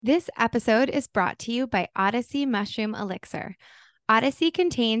This episode is brought to you by Odyssey Mushroom Elixir. Odyssey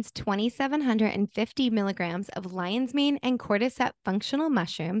contains 2,750 milligrams of lion's mane and cordyceps functional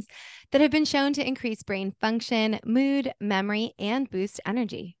mushrooms that have been shown to increase brain function, mood, memory, and boost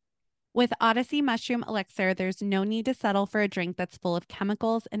energy. With Odyssey Mushroom Elixir, there's no need to settle for a drink that's full of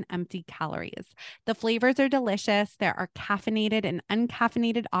chemicals and empty calories. The flavors are delicious. There are caffeinated and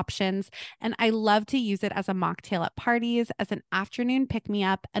uncaffeinated options, and I love to use it as a mocktail at parties, as an afternoon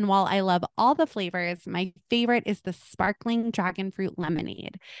pick-me-up, and while I love all the flavors, my favorite is the sparkling dragon fruit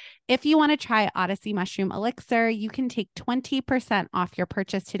lemonade. If you want to try Odyssey Mushroom Elixir, you can take 20% off your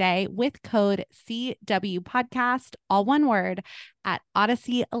purchase today with code CWPodcast, all one word, at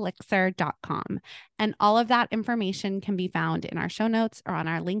odysseyelixir.com. And all of that information can be found in our show notes or on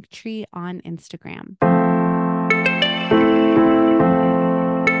our link tree on Instagram.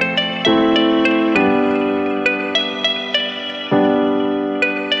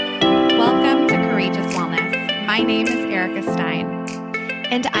 Welcome to Courageous Wellness. My name is Erica Stein.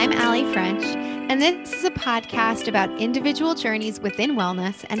 And I'm Allie French, and this is a podcast about individual journeys within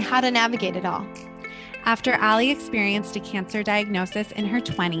wellness and how to navigate it all. After Allie experienced a cancer diagnosis in her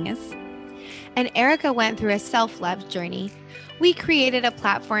 20s, and Erica went through a self-love journey, we created a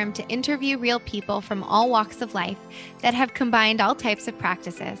platform to interview real people from all walks of life that have combined all types of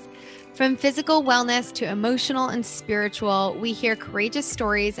practices. From physical wellness to emotional and spiritual, we hear courageous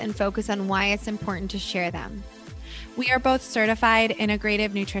stories and focus on why it's important to share them. We are both certified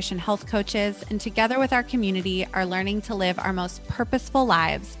integrative nutrition health coaches, and together with our community are learning to live our most purposeful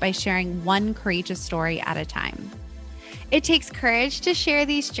lives by sharing one courageous story at a time. It takes courage to share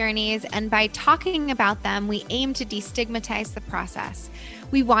these journeys, and by talking about them, we aim to destigmatize the process.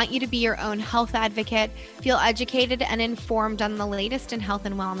 We want you to be your own health advocate, feel educated and informed on the latest in health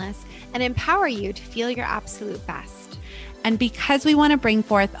and wellness, and empower you to feel your absolute best. And because we want to bring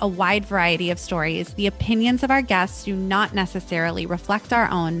forth a wide variety of stories, the opinions of our guests do not necessarily reflect our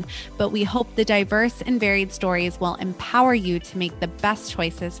own, but we hope the diverse and varied stories will empower you to make the best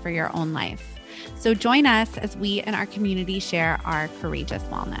choices for your own life. So join us as we and our community share our courageous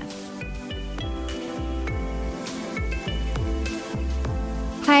wellness.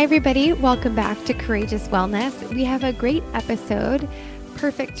 Hi, everybody. Welcome back to Courageous Wellness. We have a great episode,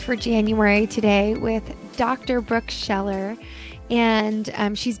 perfect for January today, with Dr. Brooke Scheller, and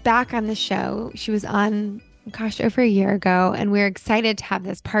she's back on the show. She was on, over a year ago, and we're excited to have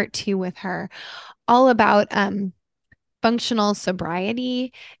this part 2 with her, all about functional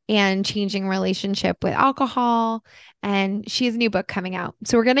sobriety and changing relationship with alcohol. And she has a new book coming out.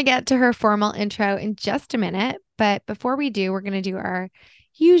 So we're going to get to her formal intro in just a minute. But before we do, we're going to do our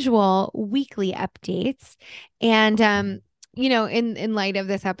usual weekly updates. And in light of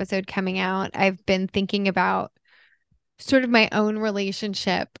this episode coming out, I've been thinking about sort of my own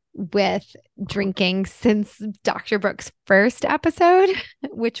relationship with drinking since Dr. Brooke's first episode,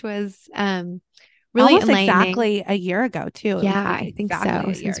 which was really almost enlightening. Exactly a year ago, too. Yeah, I think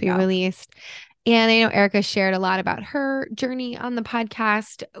so, since we released. And I know Erica shared a lot about her journey on the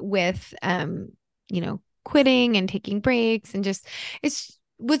podcast with, quitting and taking breaks, and just it's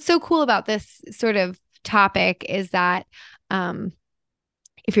what's so cool about this sort of topic is that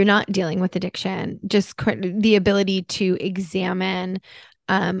if you're not dealing with addiction, just the ability to examine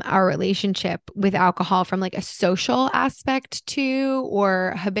our relationship with alcohol from like a social aspect too,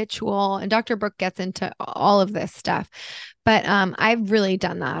 or habitual. And Dr. Brooke gets into all of this stuff. But I've really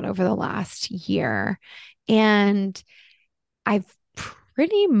done that over the last year. And I've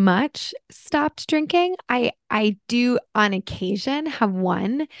pretty much stopped drinking. I do on occasion have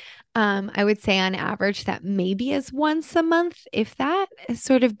one. I would say on average that maybe is once a month, if that has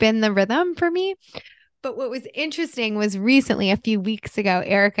sort of been the rhythm for me. But what was interesting was recently, a few weeks ago,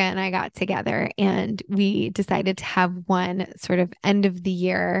 Erica and I got together and we decided to have one sort of end of the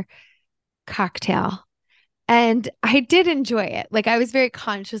year cocktail. And I did enjoy it. Like, I was very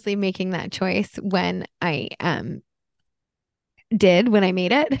consciously making that choice when I made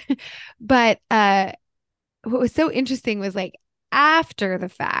it. But what was so interesting was like after the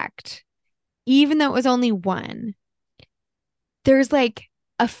fact, even though it was only one, there's like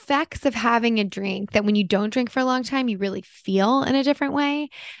effects of having a drink that when you don't drink for a long time, you really feel in a different way.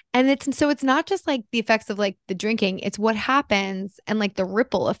 And it's not just like the effects of like the drinking, it's what happens and like the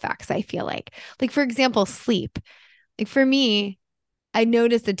ripple effects, I feel like for example, sleep. Like for me, I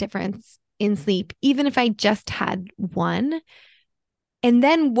noticed a difference in sleep, even if I just had one. And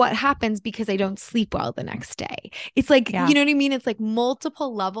then what happens because I don't sleep well the next day? It's like, You know what I mean? It's like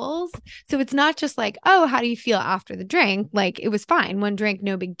multiple levels. So it's not just like, oh, how do you feel after the drink? Like it was fine. One drink,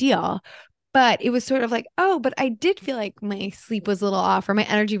 no big deal. But it was sort of like, oh, but I did feel like my sleep was a little off or my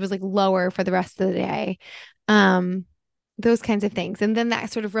energy was like lower for the rest of the day. Um, those kinds of things. And then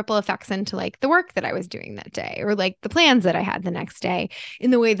that sort of ripple effects into like the work that I was doing that day or like the plans that I had the next day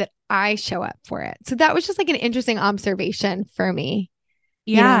in the way that I show up for it. So that was just like an interesting observation for me,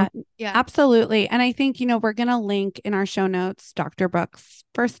 you know? Yeah, Yeah. absolutely. And I think, we're going to link in our show notes Dr. Brooks'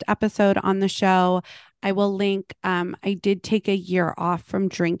 first episode on the show. I will link, I did take a year off from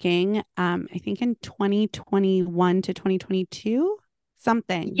drinking, I think in 2021 to 2022,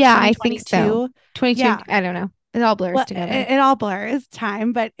 something, Yeah, I think so. 2022. 22, Yeah. I don't know. It all blurs Well, together. it all blurs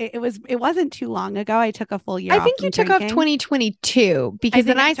time, but it wasn't too long ago. I took a full year I off think you from took off drinking. 2022 I because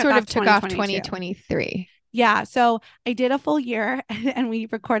then think I I took sort off of took off 2022. 2023. Yeah, so I did a full year and we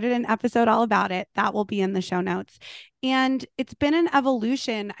recorded an episode all about it. That will be in the show notes. And it's been an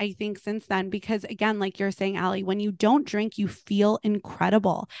evolution, I think, since then, because again, like you're saying, Allie, when you don't drink, you feel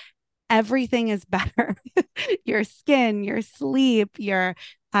incredible. Everything is better. Your skin, your sleep, your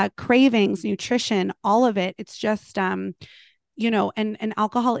cravings, nutrition, all of it. It's just, and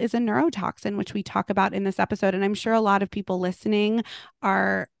alcohol is a neurotoxin, which we talk about in this episode. And I'm sure a lot of people listening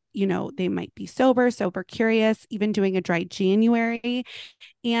are, they might be sober curious, even doing a dry January.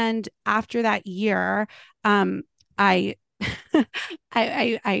 And after that year, I,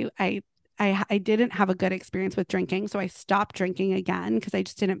 I didn't have a good experience with drinking. So I stopped drinking again because I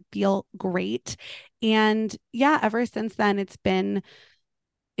just didn't feel great. And yeah, ever since then,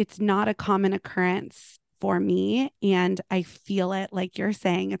 it's not a common occurrence for me. And I feel it like you're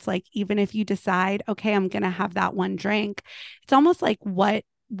saying. It's like, even if you decide, okay, I'm going to have that one drink, it's almost like what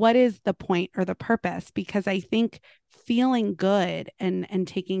is the point or the purpose? Because I think feeling good and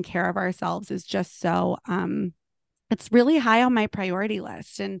taking care of ourselves is just so it's really high on my priority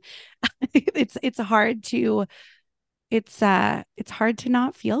list. And it's hard to it's hard to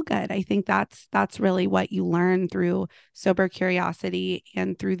not feel good. I think that's really what you learn through sober curiosity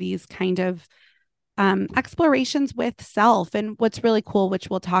and through these kind of explorations with self. And what's really cool, which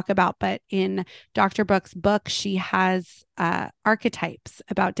we'll talk about, but in Dr. Brooks' book, she has archetypes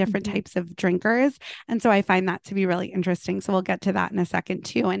about different Mhm. types of drinkers. And so I find that to be really interesting. So we'll get to that in a second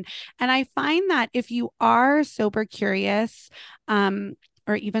too. And I find that if you are sober curious,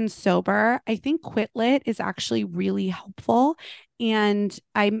 or even sober, I think Quit Lit is actually really helpful. And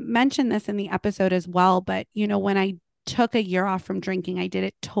I mentioned this in the episode as well, but when I took a year off from drinking, I did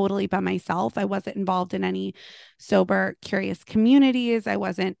it totally by myself. I wasn't involved in any sober, curious communities. I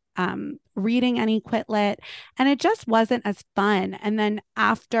wasn't reading any Quit Lit, and it just wasn't as fun. And then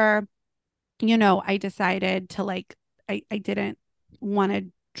after, I decided to I didn't want to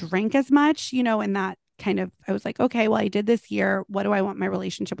drink as much, and that kind of, I was like, okay, well, I did this year. What do I want my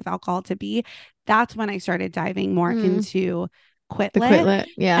relationship with alcohol to be? That's when I started diving more Mm, into Quit the Lit. quitlet.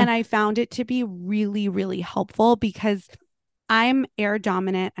 Yeah. And I found it to be really, really helpful because I'm air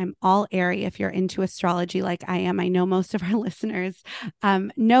dominant. I'm all airy. If you're into astrology like I am, I know most of our listeners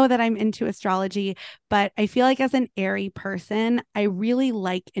know that I'm into astrology, but I feel like as an airy person, I really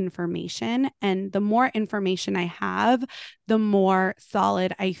like information. And the more information I have, the more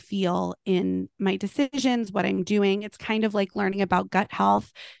solid I feel in my decisions, what I'm doing. It's kind of like learning about gut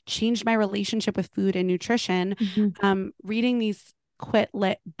health, changed my relationship with food and nutrition. Mhm. Reading these Quit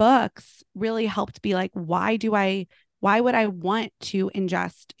Lit books really helped be like, why would I want to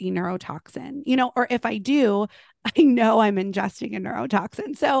ingest a neurotoxin? Or if I do, I know I'm ingesting a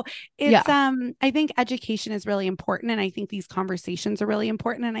neurotoxin. So Yeah. it's I think education is really important, and I think these conversations are really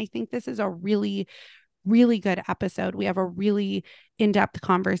important, and I think this is a really really good episode. We have a really in-depth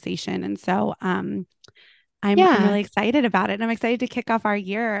conversation, and so I'm Yeah. really excited about it. And I'm excited to kick off our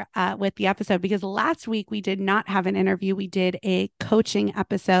year with the episode, because last week we did not have an interview. We did a coaching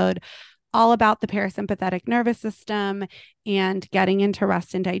episode all about the parasympathetic nervous system and getting into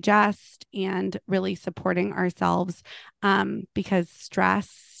rest and digest and really supporting ourselves, because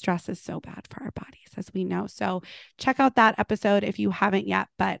stress is so bad for our bodies, as we know. So check out that episode if you haven't yet.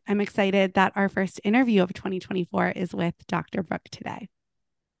 But I'm excited that our first interview of 2024 is with Dr. Brooke today.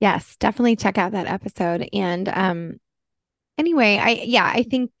 Yes, definitely check out that episode. And anyway, I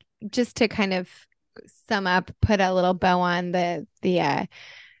think just to kind of sum up, put a little bow on the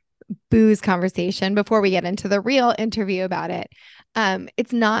booze conversation before we get into the real interview about it.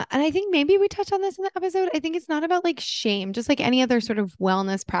 It's not, and I think maybe we touched on this in the episode. I think it's not about like shame, just like any other sort of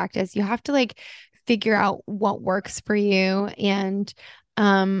wellness practice. You have to like figure out what works for you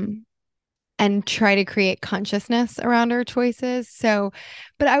um and try to create consciousness around our choices. So,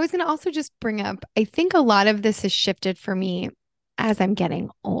 but I was going to also just bring up, I think a lot of this has shifted for me as I'm getting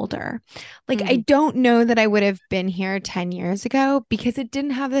older. Like, I Mm-hmm. don't know that I would have been here 10 years ago because it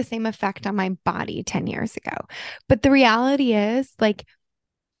didn't have the same effect on my body 10 years ago. But the reality is, like,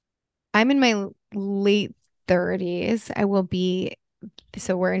 I'm in my late 30s.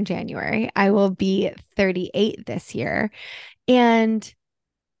 So we're in January. I will be 38 this year. And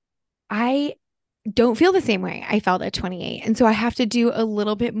I don't feel the same way I felt at 28. And so I have to do a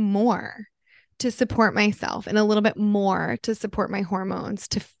little bit more to support myself and a little bit more to support my hormones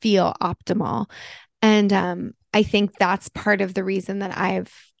to feel optimal. And I think that's part of the reason that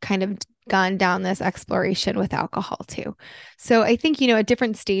I've kind of gone down this exploration with alcohol too. So I think, at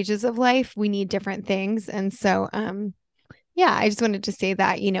different stages of life, we need different things. And so, yeah, I just wanted to say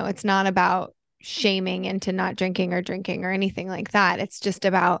that, it's not about shaming into not drinking or anything like that. It's just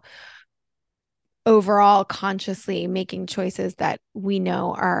about overall consciously making choices that we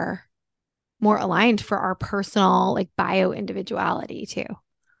know are more aligned for our personal, like, bio individuality too.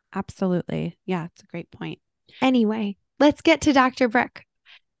 Absolutely. Yeah, it's a great point. Anyway, let's get to Dr. Brooke.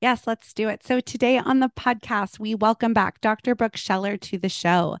 Yes, let's do it. So today on the podcast, we welcome back Dr. Brooke Scheller to the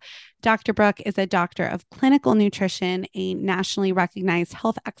show. Dr. Brooke is a doctor of clinical nutrition, a nationally recognized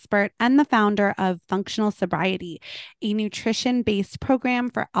health expert, and the founder of Functional Sobriety, a nutrition-based program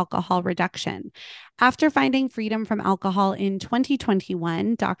for alcohol reduction. After finding freedom from alcohol in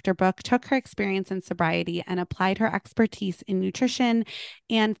 2021, Dr. Brooke took her experience in sobriety and applied her expertise in nutrition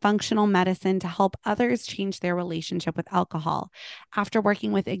and functional medicine to help others change their relationship with alcohol. After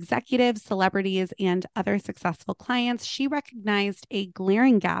working with executives, celebrities, and other successful clients, she recognized a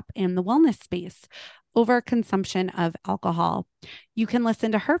glaring gap in the wellness space: overconsumption of alcohol. You can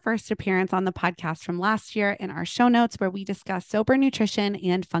listen to her first appearance on the podcast from last year in our show notes, where we discuss sober nutrition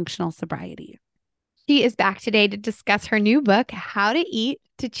and functional sobriety. She is back today to discuss her new book, How to Eat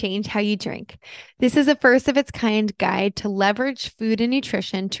to Change How You Drink. This is a first of its kind guide to leverage food and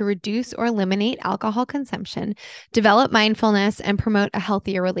nutrition to reduce or eliminate alcohol consumption, develop mindfulness, and promote a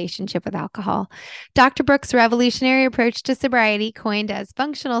healthier relationship with alcohol. Dr. Brooke's revolutionary approach to sobriety, coined as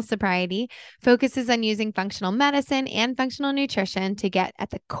functional sobriety, focuses on using functional medicine and functional nutrition to get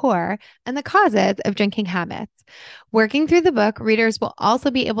at the core and the causes of drinking habits. Working through the book, readers will also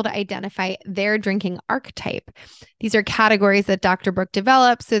be able to identify their drinking archetype. These are categories that Dr. Brooke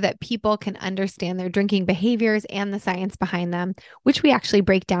developed so that people can understand their drinking behaviors and the science behind them, which we actually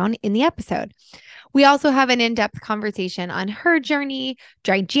break down in the episode. We also have an in-depth conversation on her journey,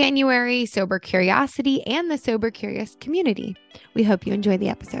 Dry January, Sober Curiosity, and the Sober Curious community. We hope you enjoy the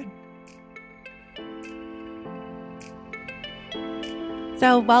episode.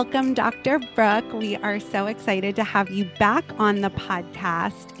 So welcome, Dr. Brooke. We are so excited to have you back on the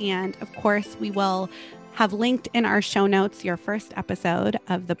podcast. And of course, we will have linked in our show notes your first episode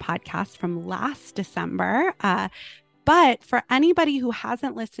of the podcast from last December. But for anybody who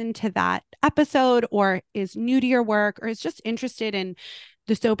hasn't listened to that episode or is new to your work or is just interested in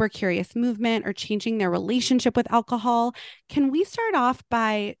the Sober Curious movement or changing their relationship with alcohol, can we start off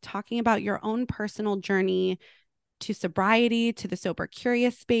by talking about your own personal journey to sobriety, to the Sober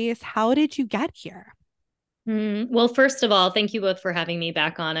Curious space? How did you get here? Well, first of all, thank you both for having me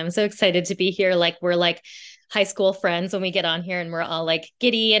back on. I'm so excited to be here. Like, we're like high school friends when we get on here, and we're all like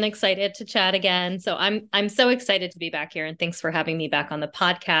giddy and excited to chat again. So I'm so excited to be back here, and thanks for having me back on the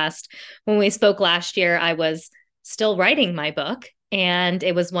podcast. When we spoke last year, I was still writing my book, and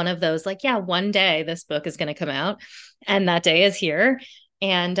it was one of those like, yeah, one day this book is going to come out, and that day is here.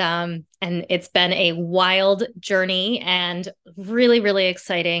 And it's been a wild journey and really, really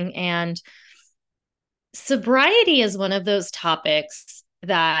exciting. And sobriety is one of those topics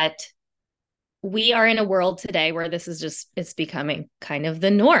that we are in a world today where this is just, it's becoming kind of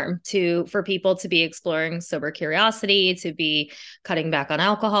the norm for people to be exploring sober curiosity, to be cutting back on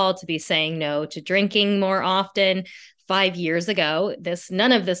alcohol, to be saying no to drinking more often. 5 years ago,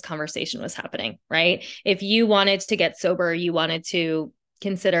 none of this conversation was happening, right? If you wanted to get sober, you wanted to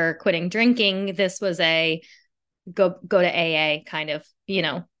consider quitting drinking, this was a go to AA kind of,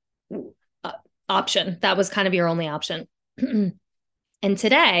 option. That was kind of your only option. And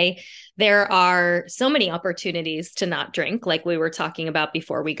today, there are so many opportunities to not drink, like we were talking about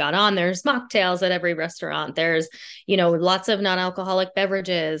before we got on. There's mocktails at every restaurant. There's, lots of non-alcoholic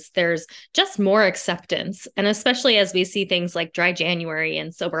beverages. There's just more acceptance. And especially as we see things like Dry January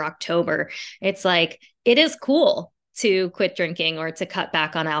and Sober October, it's like, it is cool to quit drinking or to cut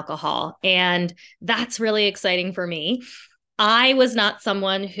back on alcohol. And that's really exciting for me. I was not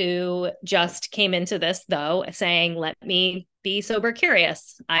someone who just came into this, though, saying, let me be sober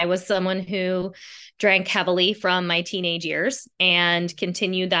curious. I was someone who drank heavily from my teenage years and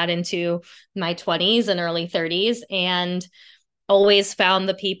continued that into my 20s and early 30s. And always found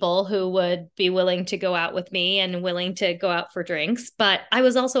the people who would be willing to go out with me and willing to go out for drinks, but I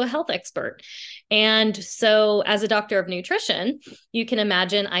was also a health expert. And so as a doctor of nutrition, you can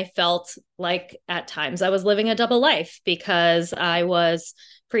imagine I felt like at times I was living a double life because I was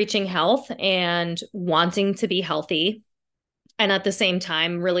preaching health and wanting to be healthy, and at the same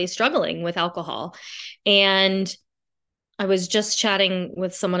time really struggling with alcohol. And I was just chatting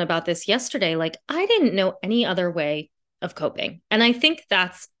with someone about this yesterday. Like, I didn't know any other way of coping. And I think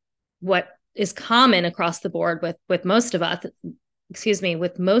that's what is common across the board with most of us,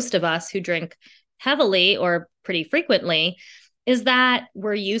 with most of us who drink heavily or pretty frequently, is that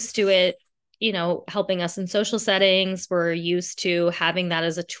we're used to it, helping us in social settings. We're used to having that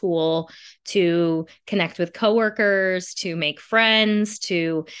as a tool to connect with coworkers, to make friends,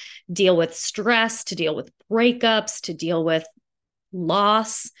 to deal with stress, to deal with breakups, to deal with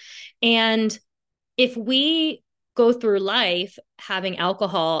loss. And if we go through life having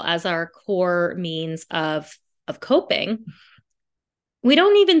alcohol as our core means of coping, we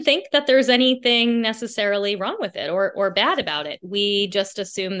don't even think that there's anything necessarily wrong with it or bad about it. We just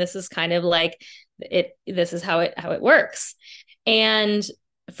assume this is kind of like it. This is how it works. And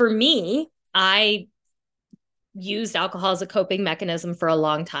for me, I used alcohol as a coping mechanism for a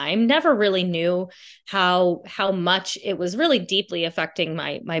long time. Never really knew how much it was really deeply affecting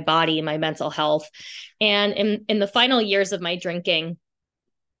my body, my mental health. And in the final years of my drinking,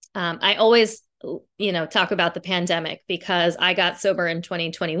 I always talk about the pandemic because I got sober in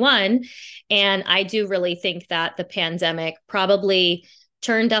 2021. And I do really think that the pandemic probably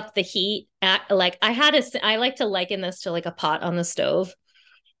turned up the heat I like to liken this to like a pot on the stove.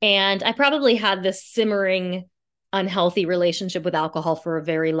 And I probably had this simmering unhealthy relationship with alcohol for a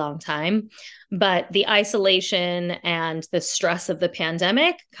very long time. But the isolation and the stress of the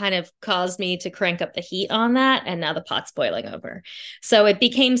pandemic kind of caused me to crank up the heat on that. And now the pot's boiling over. So it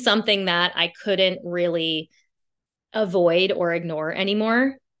became something that I couldn't really avoid or ignore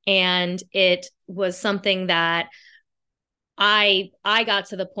anymore. And it was something that I got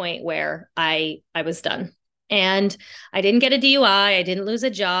to the point where I was done. And I didn't get a DUI. I didn't lose a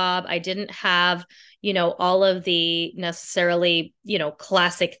job. I didn't have all of the necessarily,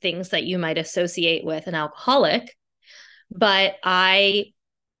 classic things that you might associate with an alcoholic. But I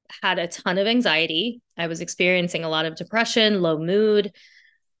had a ton of anxiety. I was experiencing a lot of depression, low mood.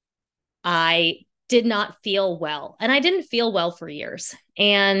 I did not feel well. And I didn't feel well for years.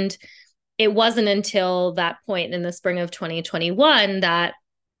 And it wasn't until that point in the spring of 2021 that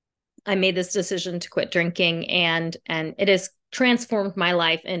I made this decision to quit drinking, and it has transformed my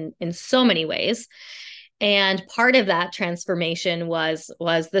life in so many ways. And part of that transformation was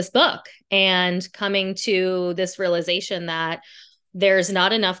this book and coming to this realization that there's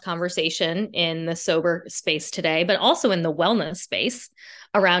not enough conversation in the sober space today, but also in the wellness space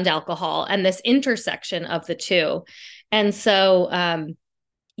around alcohol and this intersection of the two. And so, in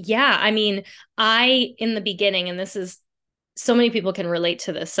the beginning, and this is, so many people can relate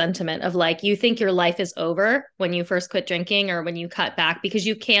to this sentiment of like, you think your life is over when you first quit drinking or when you cut back because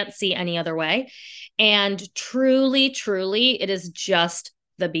you can't see any other way. And truly, truly, it is just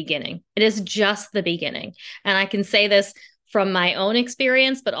the beginning. It is just the beginning. And I can say this from my own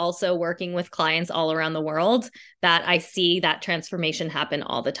experience, but also working with clients all around the world, that I see that transformation happen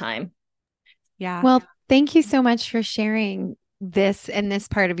all the time. Yeah. Well, thank you so much for sharing this and this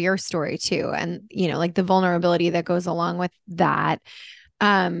part of your story too. And, like the vulnerability that goes along with that.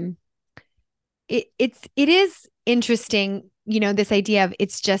 It is interesting, this idea of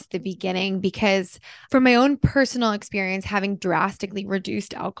it's just the beginning, because from my own personal experience, having drastically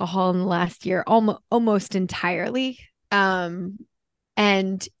reduced alcohol in the last year, almost entirely. And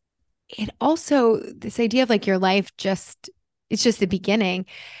it also, this idea of like your life it's just the beginning.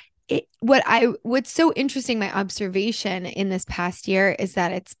 What's so interesting, my observation in this past year is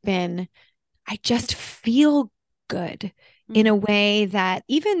that I just feel good in a way that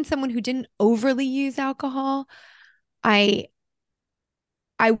even someone who didn't overly use alcohol, I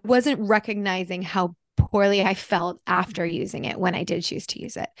wasn't recognizing how poorly I felt after using it when I did choose to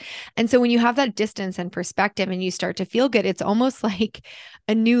use it. And so when you have that distance and perspective and you start to feel good, it's almost like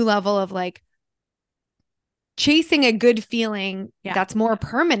a new level of like, chasing a good feeling that's more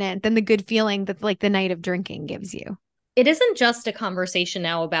permanent than the good feeling that like the night of drinking gives you. It isn't just a conversation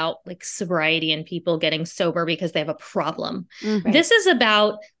now about like sobriety and people getting sober because they have a problem. Mm-hmm. This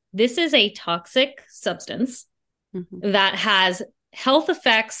is a toxic substance that has health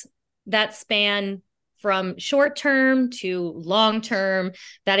effects that span from short term to long term,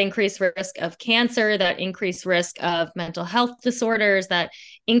 that increased risk of cancer, that increased risk of mental health disorders, that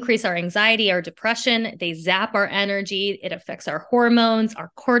increase our anxiety, our depression. They zap our energy. It affects our hormones,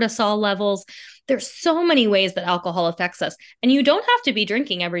 our cortisol levels. There's so many ways that alcohol affects us. And you don't have to be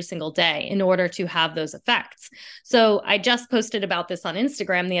drinking every single day in order to have those effects. So I just posted about this on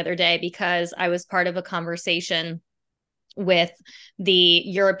Instagram the other day because I was part of a conversation with the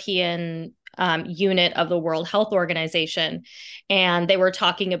European unit of the World Health Organization. And they were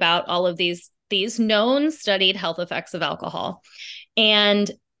talking about all of these known studied health effects of alcohol. And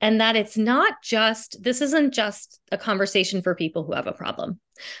that it's not just, this isn't just a conversation for people who have a problem.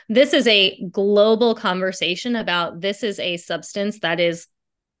 This is a global conversation about, this is a substance that is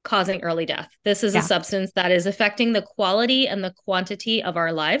causing early death. This is a substance that is affecting the quality and the quantity of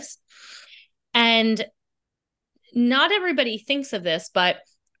our lives. And not everybody thinks of this, but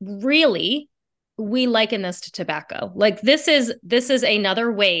really, we liken this to tobacco. Like this is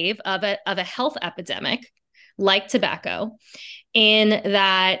another wave of a health epidemic like tobacco, in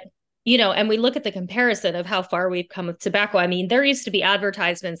that, you know, and we look at the comparison of how far we've come with tobacco. I mean, there used to be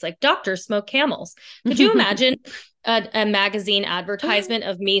advertisements like doctors smoke Camels. Could you imagine a magazine advertisement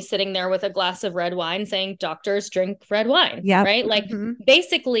of me sitting there with a glass of red wine saying doctors drink red wine? Yeah. Right. Like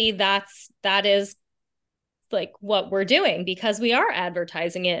basically that is like what we're doing, because we are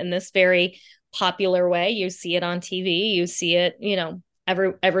advertising it in this very popular way. You see it on TV, you see it, you know,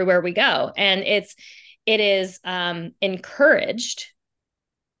 everywhere we go. And it is encouraged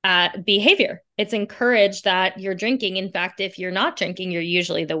behavior. It's encouraged that you're drinking. In fact, if you're not drinking, you're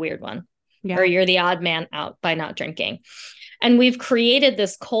usually the weird one, or you're the odd man out by not drinking. And we've created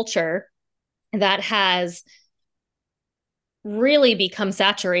this culture that has really become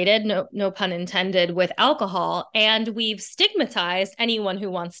saturated, no pun intended, with alcohol. And we've stigmatized anyone who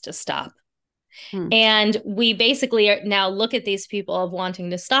wants to stop. And we basically now look at these people of wanting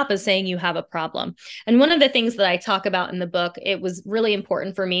to stop as saying you have a problem. And one of the things that I talk about in the book, it was really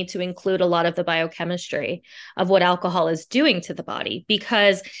important for me to include a lot of the biochemistry of what alcohol is doing to the body,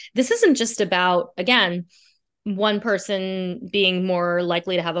 because this isn't just about, again, one person being more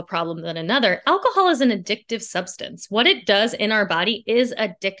likely to have a problem than another. Alcohol is an addictive substance. What it does in our body is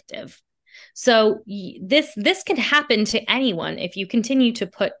addictive. So this can happen to anyone if you continue to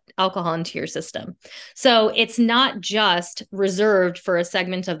put alcohol into your system. So it's not just reserved for a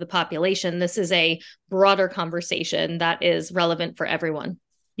segment of the population. This is a broader conversation that is relevant for everyone.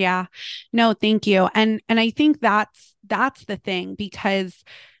 Yeah. No, thank you. And I think that's the thing, because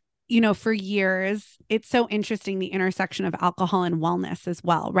you know, for years, it's so interesting, the intersection of alcohol and wellness as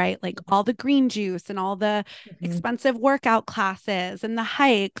well, right? Like all the green juice and all the expensive workout classes and the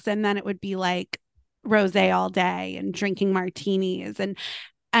hikes. And then it would be like rosé all day and drinking martinis.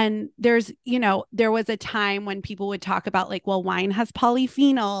 And there's, you know, there was a time when people would talk about like, well, wine has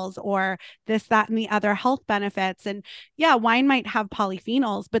polyphenols or this, that, and the other health benefits. And yeah, wine might have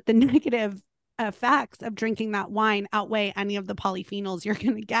polyphenols, but the negative effects of drinking that wine outweigh any of the polyphenols you're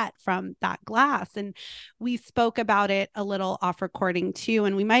going to get from that glass. And we spoke about it a little off recording too,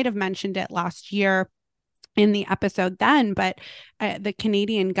 and we might have mentioned it last year in the episode then, but the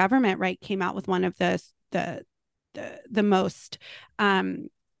Canadian government, right, came out with one of the most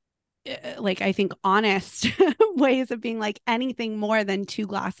like, I think, honest ways of being like, anything more than 2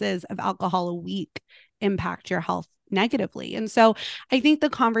 glasses of alcohol a week impact your health negatively. And so I think the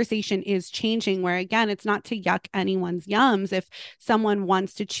conversation is changing, where again, it's not to yuck anyone's yums. If someone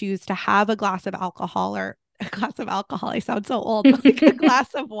wants to choose to have a glass of alcohol, or a glass of alcohol, I sound so old, but like a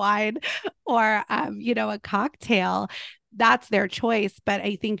glass of wine, or you know, a cocktail, that's their choice. But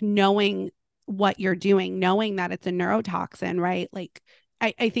I think knowing what you're doing, knowing that it's a neurotoxin, right? Like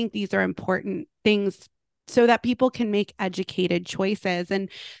I think these are important things so that people can make educated choices. And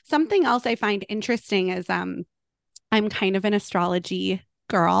something else I find interesting is I'm kind of an astrology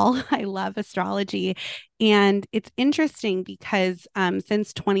girl. I love astrology. And it's interesting because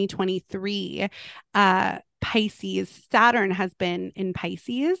since 2023, Pisces, Saturn has been in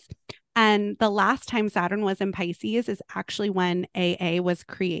Pisces. And the last time Saturn was in Pisces is actually when AA was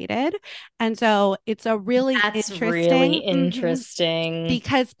created. And so it's a really interesting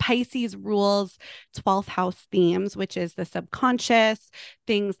because Pisces rules 12th house themes, which is the subconscious,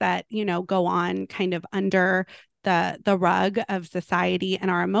 things that, you know, go on kind of under the rug of society and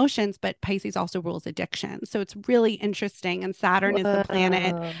our emotions, but Pisces also rules addiction. So it's really interesting. And Saturn is the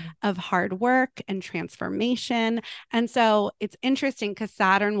planet of hard work and transformation. And so it's interesting because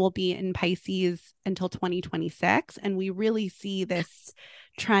Saturn will be in Pisces until 2026. And we really see this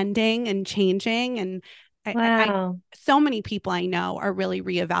trending and changing. And Wow. So many people I know are really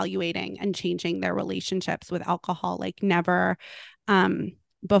reevaluating and changing their relationships with alcohol like never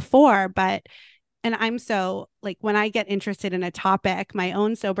before. And I'm so like, when I get interested in a topic, my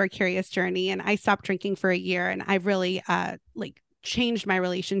own sober curious journey, and I stopped drinking for a year, and I've really like changed my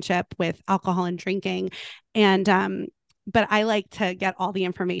relationship with alcohol and drinking. And but I like to get all the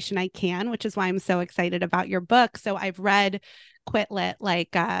information I can, which is why I'm so excited about your book. So I've read Quit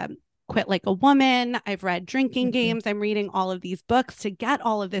Like a Woman. I've read Drinking Games. I'm reading all of these books to get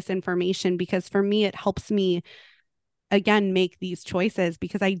all of this information, because for me, it helps me again make these choices,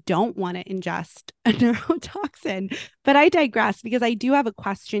 because I don't want to ingest a neurotoxin. But I digress, because I do have a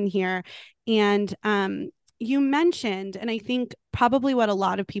question here. And you mentioned, and I think probably what a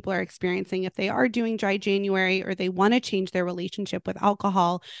lot of people are experiencing if they are doing dry January or they want to change their relationship with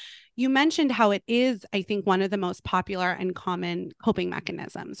alcohol, you mentioned how it is, I think, one of the most popular and common coping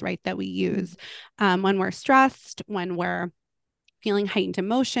mechanisms, right, that we use when we're stressed, when we're feeling heightened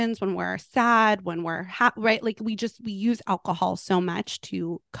emotions, when we're sad, when we're right, like we use alcohol so much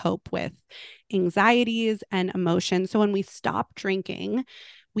to cope with anxieties and emotions. So when we stop drinking,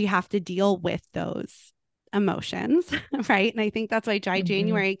 we have to deal with those emotions, right? And I think that's why dry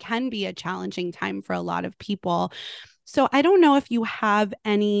January can be a challenging time for a lot of people. So I don't know if you have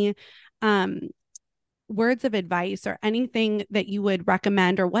any words of advice or anything that you would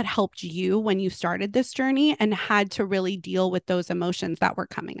recommend, or what helped you when you started this journey and had to really deal with those emotions that were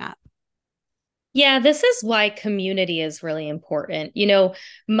coming up. Yeah, this is why community is really important. You know,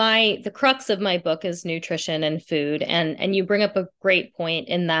 the crux of my book is nutrition and food, and you bring up a great point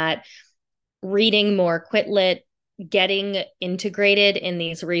in that reading more Quit Lit, getting integrated in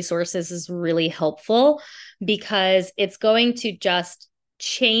these resources is really helpful, because it's going to just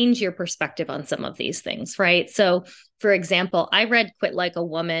change your perspective on some of these things, right? So, for example, I read Quit Like a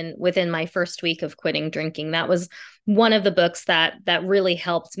Woman within my first week of quitting drinking. That was one of the books that really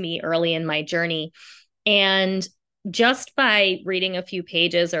helped me early in my journey. And just by reading a few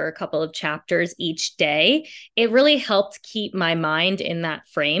pages or a couple of chapters each day, it really helped keep my mind in that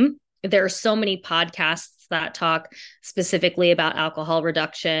frame. There are so many podcasts that talk specifically about alcohol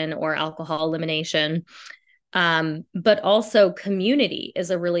reduction or alcohol elimination. But also community is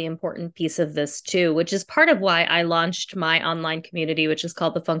a really important piece of this too, which is part of why I launched my online community, which is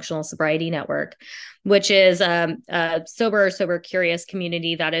called the Functional Sobriety Network, which is a sober curious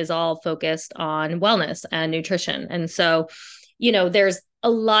community that is all focused on wellness and nutrition. And so, you know, there's a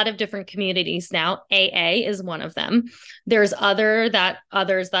lot of different communities now. AA is one of them. There's others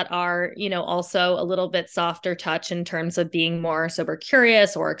that are, you know, also a little bit softer touch in terms of being more sober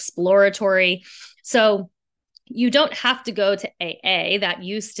curious or exploratory. So you don't have to go to AA. That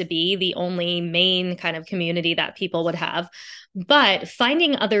used to be the only main kind of community that people would have. But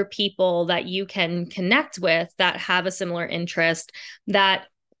finding other people that you can connect with that have a similar interest, that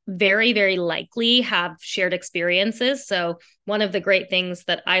very, very likely have shared experiences. So one of the great things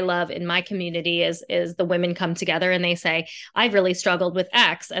that I love in my community is the women come together and they say, I've really struggled with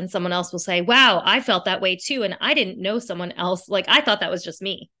X. And someone else will say, wow, I felt that way too. And I didn't know someone else. Like, I thought that was just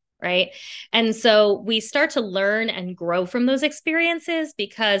me. Right. And so we start to learn and grow from those experiences,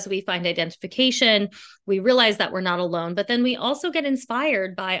 because we find identification. We realize that we're not alone, but then we also get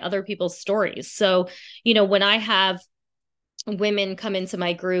inspired by other people's stories. So, you know, when I have women come into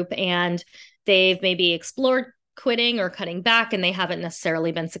my group and they've maybe explored quitting or cutting back and they haven't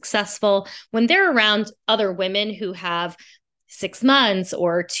necessarily been successful, when they're around other women who have 6 months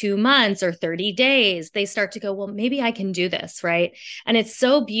or 2 months or 30 days, they start to go, well, maybe I can do this, right? And it's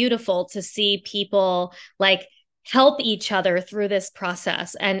so beautiful to see people like help each other through this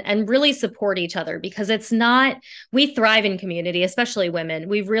process and really support each other, because it's not, we thrive in community, especially women.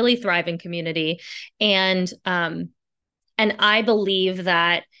 We really thrive in community. And I believe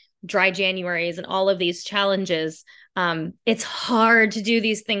that dry Januaries and all of these challenges, it's hard to do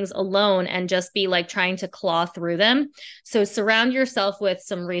these things alone and just be like trying to claw through them. So surround yourself with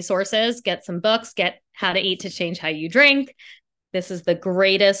some resources, get some books, get How to Eat to Change How You Drink. This is the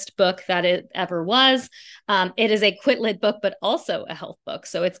greatest book that it ever was. It is a Quit Lit book, but also a health book.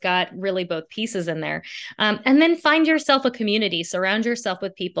 So it's got really both pieces in there. And then find yourself a community, surround yourself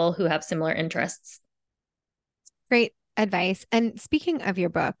with people who have similar interests. Great advice. And speaking of your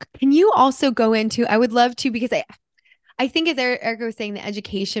book, can you also go into, I would love to, because I think as Erica was saying, the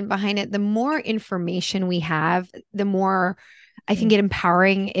education behind it, the more information we have, the more I think it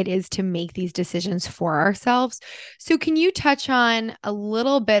empowering it is to make these decisions for ourselves. So can you touch on a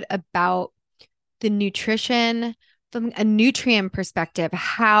little bit about the nutrition from a nutrient perspective,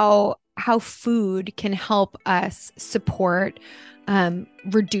 how food can help us support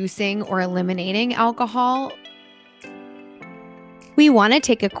reducing or eliminating alcohol. We want to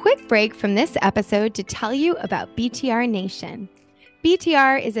take a quick break from this episode to tell you about BTR Nation.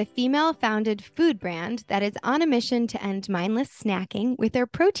 BTR is a female-founded food brand that is on a mission to end mindless snacking with their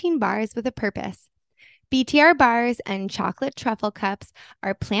protein bars with a purpose. BTR bars and chocolate truffle cups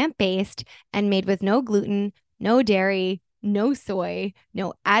are plant-based and made with no gluten, no dairy, no soy,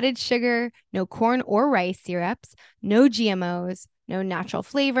 no added sugar, no corn or rice syrups, no GMOs, no natural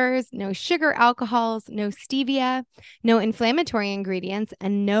flavors, no sugar alcohols, no stevia, no inflammatory ingredients,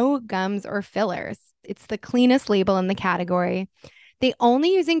 and no gums or fillers. It's the cleanest label in the category. They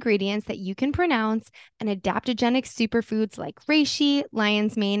only use ingredients that you can pronounce and adaptogenic superfoods like reishi,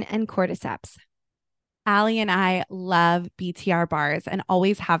 lion's mane, and cordyceps. Allie and I love BTR bars and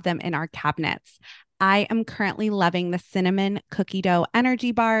always have them in our cabinets. I am currently loving the cinnamon cookie dough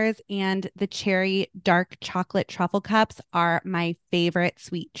energy bars, and the cherry dark chocolate truffle cups are my favorite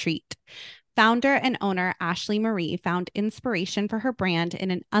sweet treat. Founder and owner Ashley Marie found inspiration for her brand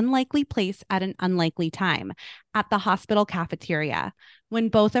in an unlikely place at an unlikely time, at the hospital cafeteria. When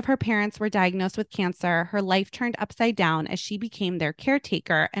both of her parents were diagnosed with cancer, her life turned upside down as she became their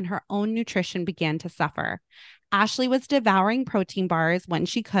caretaker and her own nutrition began to suffer. Ashley was devouring protein bars when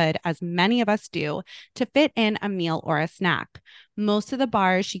she could, as many of us do, to fit in a meal or a snack. Most of the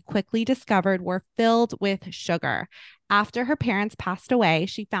bars she quickly discovered were filled with sugar. After her parents passed away,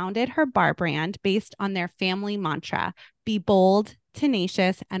 she founded her bar brand based on their family mantra: be bold,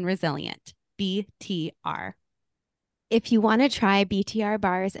 tenacious, and resilient. BTR. If you want to try BTR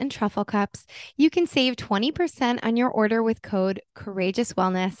bars and truffle cups, you can save 20% on your order with code Courageous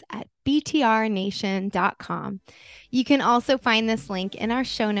Wellness at btrnation.com. You can also find this link in our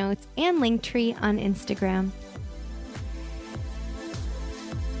show notes and Linktree on Instagram.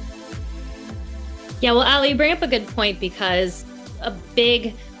 Yeah, well, Allie, you bring up a good point, because a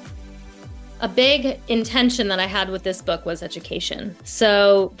big intention that I had with this book was education.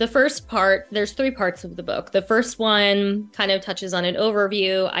 So the first part, there's 3 parts of the book. The first one kind of touches on an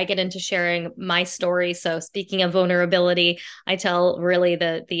overview. I get into sharing my story. So speaking of vulnerability, I tell really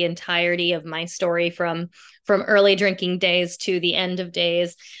the entirety of my story from early drinking days to the end of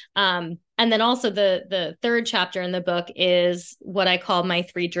days. And then also the third chapter in the book is what I call my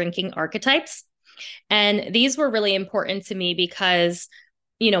 3 drinking archetypes. And these were really important to me because,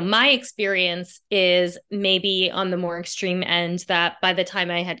 my experience is maybe on the more extreme end, that by the time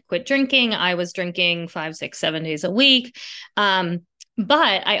I had quit drinking, I was drinking 5, 6, 7 days a week. But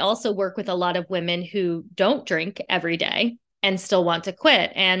I also work with a lot of women who don't drink every day and still want to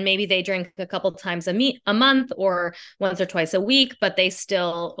quit. And maybe they drink a couple times a month or once or twice a week, but they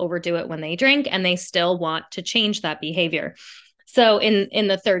still overdo it when they drink and they still want to change that behavior. So in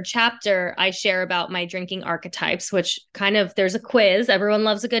the third chapter, I share about my drinking archetypes, which kind of, there's a quiz. Everyone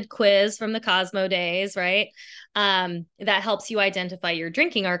loves a good quiz from the Cosmo days, right? That helps you identify your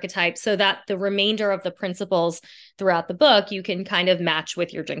drinking archetype so that the remainder of the principles throughout the book, you can kind of match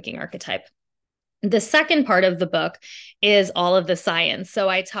with your drinking archetype. The second part of the book is all of the science. So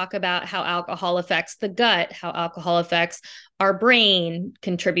I talk about how alcohol affects the gut, how alcohol affects our brain,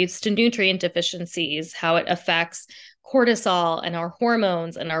 contributes to nutrient deficiencies, how it affects cortisol and our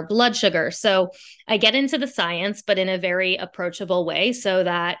hormones and our blood sugar. So I get into the science, but in a very approachable way, so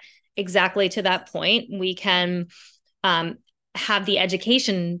that exactly to that point, we can have the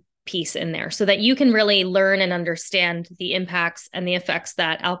education piece in there so that you can really learn and understand the impacts and the effects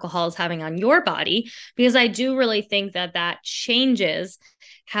that alcohol is having on your body. Because I do really think that changes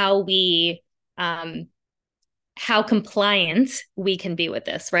how we how compliant we can be with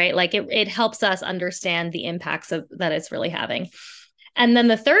this, right? Like it helps us understand the impacts that it's really having. And then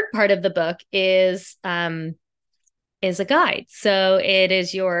the third part of the book is a guide. So it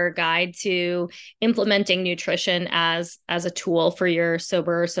is your guide to implementing nutrition as a tool for your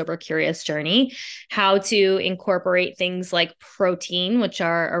sober curious journey, how to incorporate things like protein, which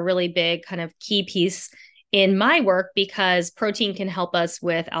are a really big kind of key piece in my work, because protein can help us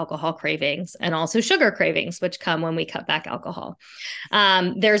with alcohol cravings and also sugar cravings, which come when we cut back alcohol.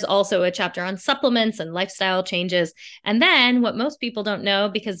 There's also a chapter on supplements and lifestyle changes. And then what most people don't know,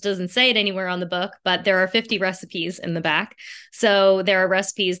 because it doesn't say it anywhere on the book, but there are 50 recipes in the back. So there are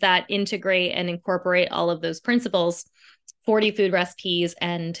recipes that integrate and incorporate all of those principles, 40 food recipes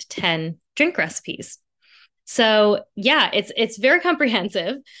and 10 drink recipes. So yeah, it's very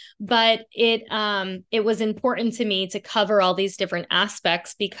comprehensive, but it was important to me to cover all these different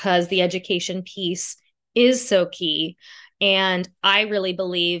aspects because the education piece is so key. And I really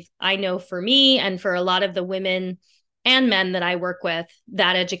believe, I know for me and for a lot of the women and men that I work with,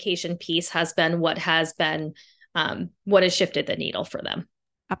 that education piece has been what has been what has shifted the needle for them.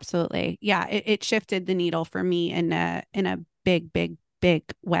 Absolutely. Yeah. It shifted the needle for me in a big, big, big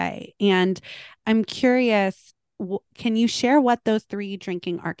way. And I'm curious, can you share what those 3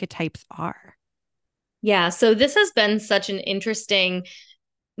 drinking archetypes are? Yeah. So this has been such an interesting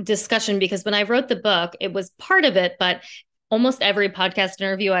discussion because when I wrote the book, it was part of it, but almost every podcast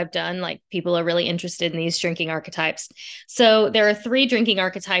interview I've done, like people are really interested in these drinking archetypes. So there are 3 drinking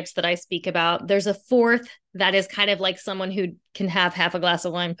archetypes that I speak about. There's a 4th that is kind of like someone who can have half a glass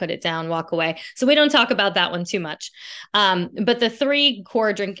of wine, put it down, walk away. So we don't talk about that one too much. But the 3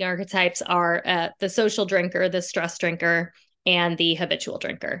 core drinking archetypes are the social drinker, the stress drinker, and the habitual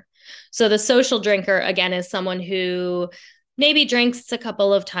drinker. So the social drinker, again, is someone who maybe drinks a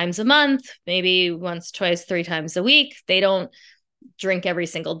couple of times a month, maybe once, twice, 3 times a week. They don't drink every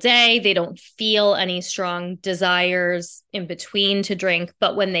single day. They don't feel any strong desires in between to drink.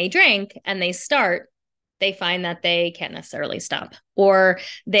 But when they drink and they start, they find that they can't necessarily stop, or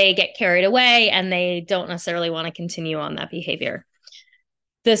they get carried away and they don't necessarily want to continue on that behavior.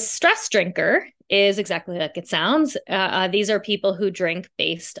 The stress drinker is exactly like it sounds. These are people who drink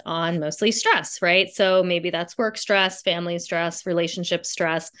based on mostly stress, right? So maybe that's work stress, family stress, relationship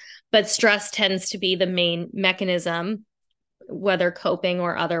stress, but stress tends to be the main mechanism, whether coping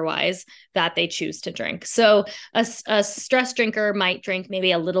or otherwise, that they choose to drink. So a stress drinker might drink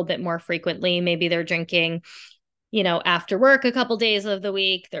maybe a little bit more frequently. Maybe they're drinking, after work a couple days of the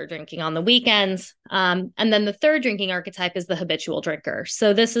week, they're drinking on the weekends. And then the 3rd drinking archetype is the habitual drinker.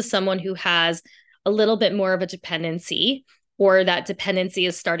 So this is someone who has a little bit more of a dependency, or that dependency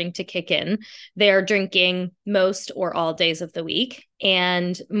is starting to kick in. They're drinking most or all days of the week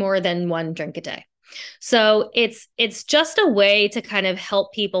and more than 1 drink a day. So it's just a way to kind of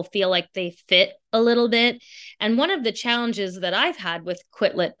help people feel like they fit a little bit. And one of the challenges that I've had with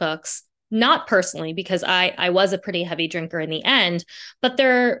Quit Lit books, not personally, because I was a pretty heavy drinker in the end, but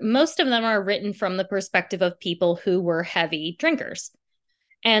most of them are written from the perspective of people who were heavy drinkers.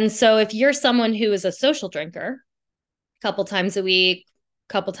 And so if you're someone who is a social drinker, a couple times a week,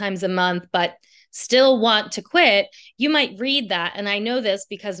 a couple times a month, but still want to quit, you might read that. And I know this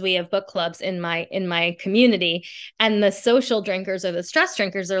because we have book clubs in my community, and the social drinkers or the stress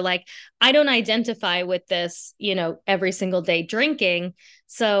drinkers are like, I don't identify with this, every single day drinking.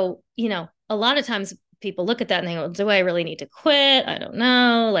 So, a lot of times people look at that and they go, do I really need to quit? I don't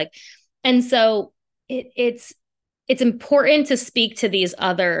know. And so it's important to speak to these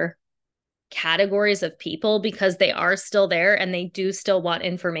other categories of people because they are still there and they do still want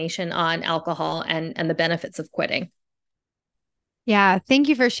information on alcohol and the benefits of quitting. Yeah, thank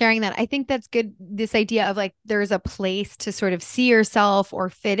you for sharing that. I think that's good. This idea of like there's a place to sort of see yourself or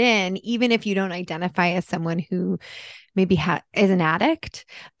fit in, even if you don't identify as someone who maybe is an addict,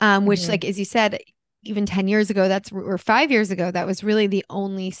 which like, as you said, even 10 years ago, or 5 years ago, that was really the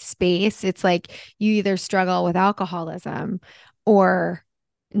only space. It's like you either struggle with alcoholism or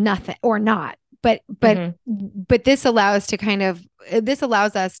nothing or not. But this allows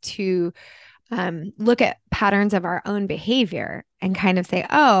us to look at patterns of our own behavior and kind of say,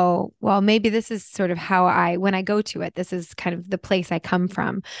 oh, well, maybe this is sort of how when I go to it, this is kind of the place I come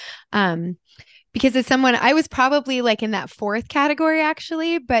from. Because as someone, I was probably like in that 4th category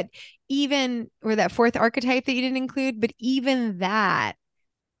actually, or that 4th archetype that you didn't include, but even that,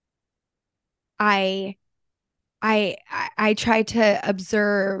 I tried to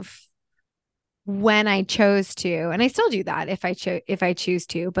observe when I chose to, and I still do that if I choose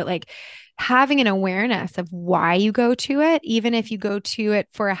to, but like having an awareness of why you go to it, even if you go to it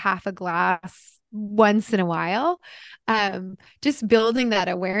for a half a glass once in a while, just building that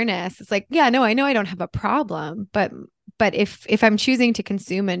awareness. It's like, yeah, no, I know I don't have a problem, but if I'm choosing to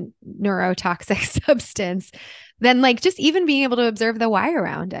consume a neurotoxic substance, then like just even being able to observe the why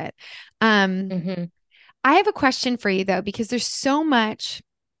around it. I have a question for you though, because there's so much,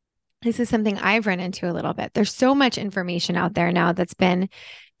 this is something I've run into a little bit. There's so much information out there now that's been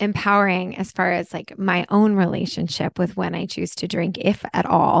empowering as far as like my own relationship with when I choose to drink, if at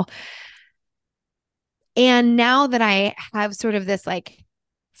all. And now that I have sort of this like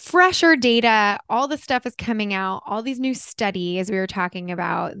fresher data, all the stuff is coming out, all these new studies, we were talking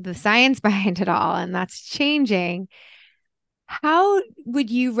about the science behind it all, and that's changing. How would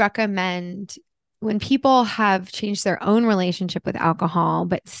you recommend when people have changed their own relationship with alcohol,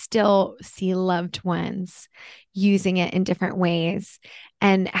 but still see loved ones using it in different ways?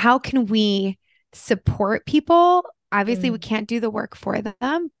 And how can we support people? Obviously, we can't do the work for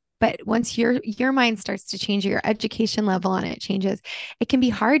them, but once your mind starts to change, your education level on it changes, it can be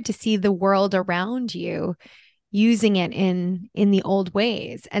hard to see the world around you using it in the old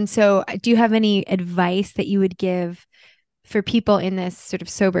ways. And so do you have any advice that you would give for people in this sort of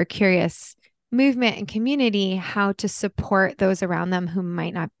sober, curious movement and community, how to support those around them who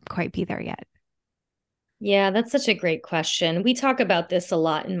might not quite be there yet? Yeah, that's such a great question. We talk about this a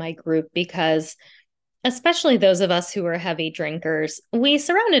lot in my group because especially those of us who are heavy drinkers, we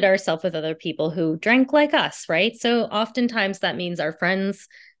surrounded ourselves with other people who drank like us, right? So oftentimes that means our friends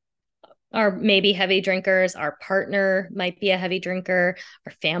are maybe heavy drinkers, our partner might be a heavy drinker,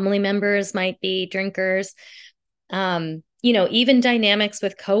 our family members might be drinkers. Even dynamics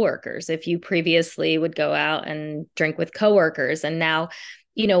with coworkers. If you previously would go out and drink with coworkers, and now,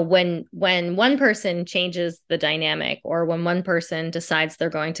 when one person changes the dynamic, or when one person decides they're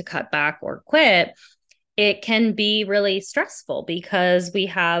going to cut back or quit, it can be really stressful because we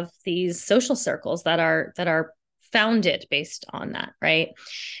have these social circles that are founded based on that, right?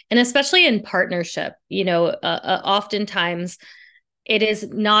 And especially in partnership, oftentimes it is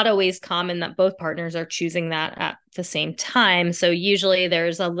not always common that both partners are choosing that at the same time. So usually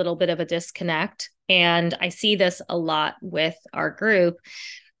there's a little bit of a disconnect. And I see this a lot with our group.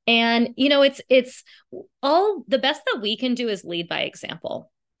 And, it's all the best that we can do is lead by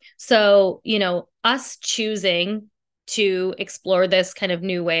example. So, us choosing to explore this kind of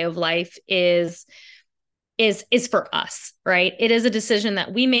new way of life is for us, right? It is a decision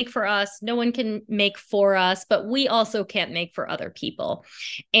that we make for us. No one can make for us, but we also can't make for other people.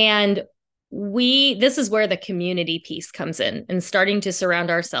 And this is where the community piece comes in, and starting to surround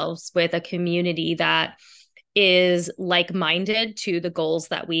ourselves with a community that is like-minded to the goals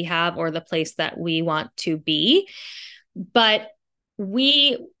that we have or the place that we want to be. But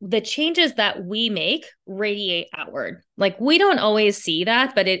the changes that we make radiate outward. Like, we don't always see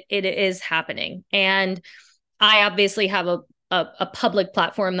that, but it is happening. And I obviously have a public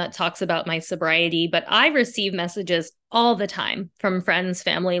platform that talks about my sobriety, but I receive messages all the time from friends,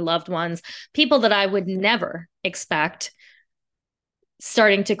 family, loved ones, people that I would never expect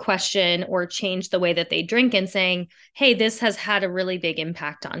starting to question or change the way that they drink and saying, hey, this has had a really big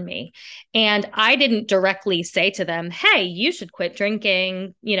impact on me. And I didn't directly say to them, hey, you should quit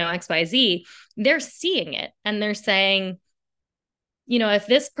drinking, XYZ. They're seeing it and they're saying, if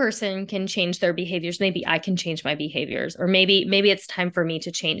this person can change their behaviors, maybe I can change my behaviors, or maybe it's time for me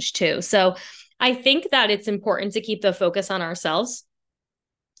to change too. So I think that it's important to keep the focus on ourselves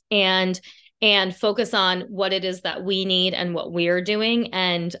and focus on what it is that we need and what we're doing,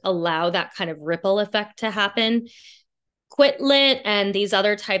 and allow that kind of ripple effect to happen. Quit Lit and these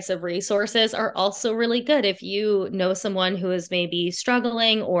other types of resources are also really good. If you know someone who is maybe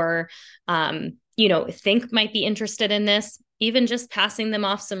struggling or, think might be interested in this, even just passing them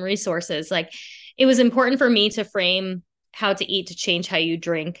off some resources. Like, it was important for me to frame How to Eat to Change How You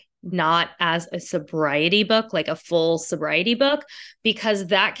Drink not as a sobriety book, like a full sobriety book, because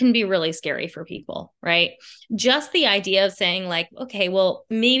that can be really scary for people, right? Just the idea of saying like, okay, well,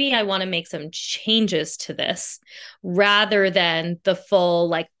 maybe I want to make some changes to this, rather than the full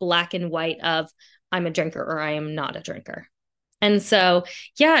like black and white of I'm a drinker or I am not a drinker. And so,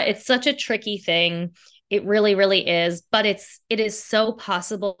 yeah, it's such a tricky thing. It really, really is, but it is so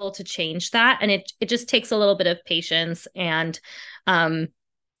possible to change that. And it just takes a little bit of patience and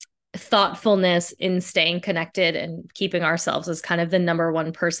thoughtfulness in staying connected and keeping ourselves as kind of the number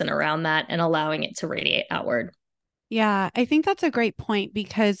one person around that and allowing it to radiate outward. Yeah, I think that's a great point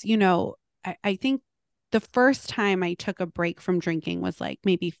because, I think the first time I took a break from drinking was like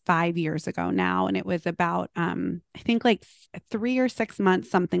maybe 5 years ago now. And it was about, I think like 3 or 6 months,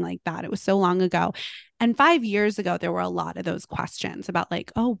 something like that. It was so long ago. And 5 years ago, there were a lot of those questions about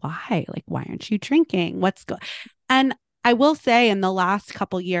like, oh, why? Like, why aren't you drinking? And I will say in the last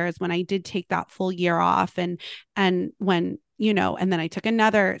couple years, when I did take that full year off and when, and then I took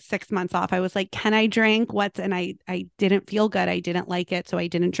another 6 months off, I was like, can I drink? And I didn't feel good. I didn't like it. So I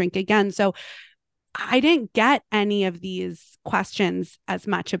didn't drink again. So I didn't get any of these questions as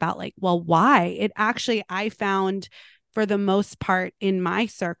much about like, well, why? It actually, I found for the most part in my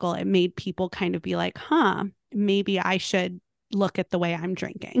circle, it made people kind of be like, maybe I should look at the way I'm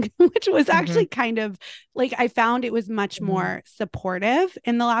drinking, which was actually kind of like, I found it was much more supportive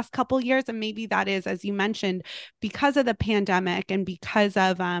in the last couple of years. And maybe that is, as you mentioned, because of the pandemic and because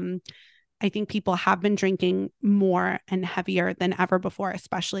of, I think people have been drinking more and heavier than ever before,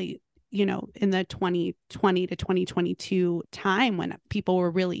 especially in the 2020 to 2022 time when people were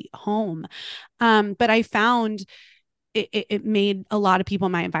really home. But I found it made a lot of people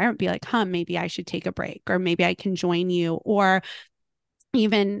in my environment be like, maybe I should take a break, or maybe I can join you. Or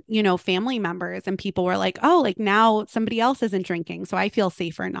even, family members and people were like, oh, like now somebody else isn't drinking, so I feel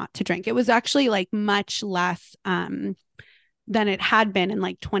safer not to drink. It was actually like much less than it had been in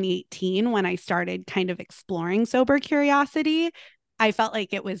like 2018 when I started kind of exploring sober curiosity. I felt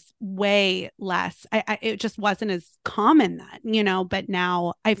like it was way less. It just wasn't as common then, but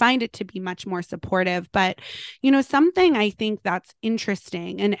now I find it to be much more supportive. But, something I think that's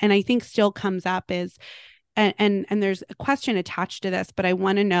interesting and I think still comes up is, and there's a question attached to this, but I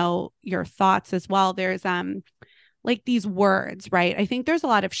want to know your thoughts as well. There's like these words, right? I think there's a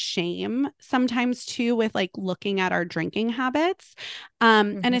lot of shame sometimes too with like looking at our drinking habits.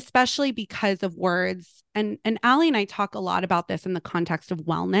 And especially because of words. And Allie and I talk a lot about this in the context of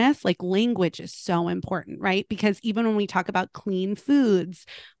wellness. Like language is so important, right? Because even when we talk about clean foods,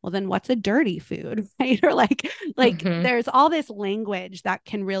 well, then what's a dirty food, right? Or like there's all this language that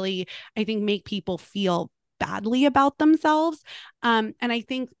can really, I think, make people feel badly about themselves. And I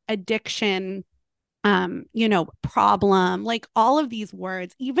think addiction, problem, like all of these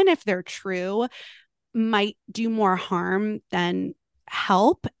words, even if they're true, might do more harm than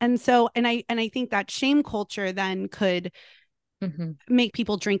help. And so, and I think that shame culture then could make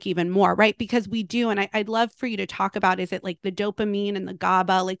people drink even more, right? Because we do, and I'd love for you to talk about, is it like the dopamine and the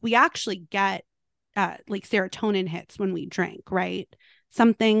GABA? Like we actually get like serotonin hits when we drink, right?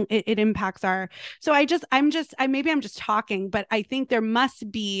 Something it impacts our, so maybe I'm just talking, but I think there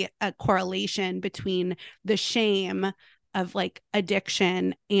must be a correlation between the shame of like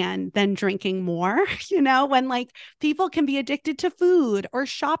addiction and then drinking more, when like people can be addicted to food or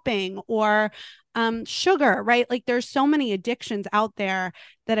shopping or sugar, right? Like there's so many addictions out there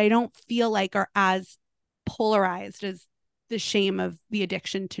that I don't feel like are as polarized as the shame of the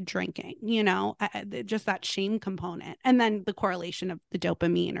addiction to drinking, just that shame component. And then the correlation of the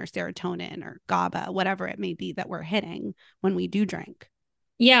dopamine or serotonin or GABA, whatever it may be that we're hitting when we do drink.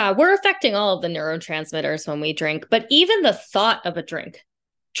 Yeah, we're affecting all of the neurotransmitters when we drink, but even the thought of a drink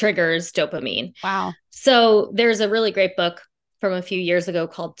triggers dopamine. Wow. So there's a really great book from a few years ago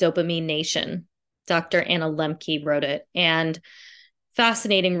called Dopamine Nation. Dr. Anna Lemke wrote it, and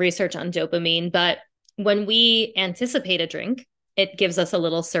fascinating research on dopamine. But when we anticipate a drink, it gives us a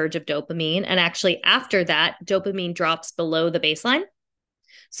little surge of dopamine. And actually, after that, dopamine drops below the baseline.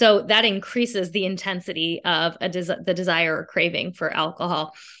 So that increases the intensity of the desire or craving for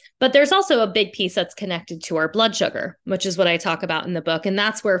alcohol. But there's also a big piece that's connected to our blood sugar, which is what I talk about in the book. And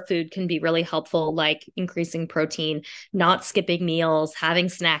that's where food can be really helpful, like increasing protein, not skipping meals, having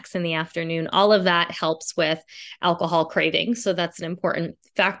snacks in the afternoon. All of that helps with alcohol craving. So that's an important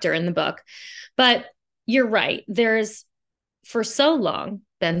factor in the book. But you're right. There's, for so long,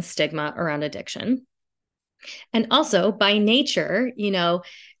 been stigma around addiction. And also by nature,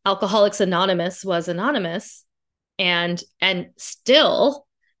 Alcoholics Anonymous was anonymous and still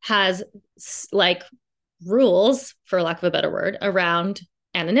has like rules, for lack of a better word, around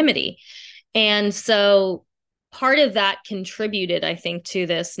anonymity. And so part of that contributed, I think, to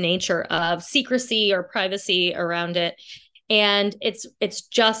this nature of secrecy or privacy around it. And it's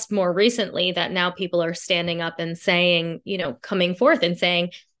just more recently that now people are standing up and saying, coming forth and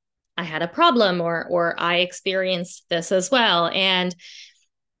saying, I had a problem or I experienced this as well. And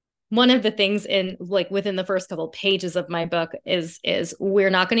one of the things in like within the first couple of pages of my book is we're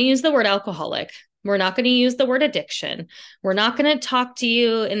not going to use the word alcoholic. We're not going to use the word addiction. We're not going to talk to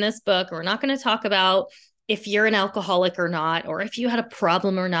you in this book. We're not going to talk about if you're an alcoholic or not, or if you had a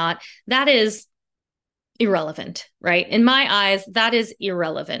problem or not. That is irrelevant, right? In my eyes, that is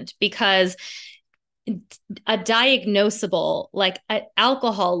irrelevant because a diagnosable like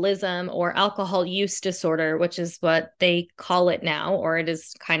alcoholism or alcohol use disorder, which is what they call it now, or it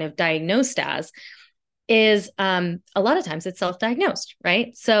is kind of diagnosed as, is a lot of times it's self-diagnosed,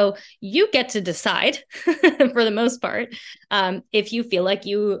 right? So you get to decide for the most part if you feel like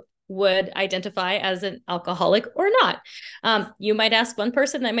you would identify as an alcoholic or not. You might ask one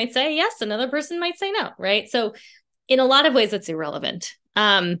person that might say yes, another person might say no, right? So in a lot of ways, it's irrelevant.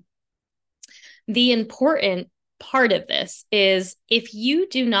 The important part of this is if you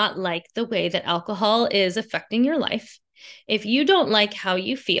do not like the way that alcohol is affecting your life, if you don't like how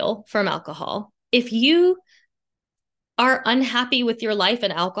you feel from alcohol, if you are unhappy with your life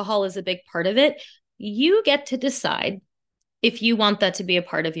and alcohol is a big part of it, you get to decide if you want that to be a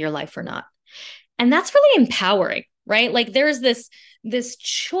part of your life or not. And that's really empowering, right? Like there's this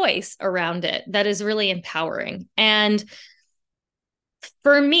choice around it that is really empowering. And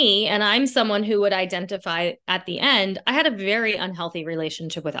for me, and I'm someone who would identify at the end, I had a very unhealthy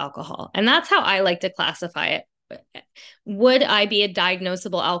relationship with alcohol. And that's how I like to classify it. Would I be a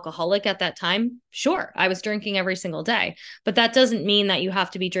diagnosable alcoholic at that time? Sure. I was drinking every single day, but that doesn't mean that you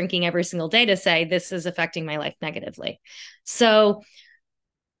have to be drinking every single day to say this is affecting my life negatively. So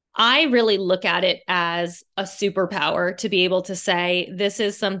I really look at it as a superpower to be able to say, this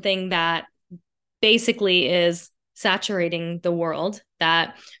is something that basically is saturating the world,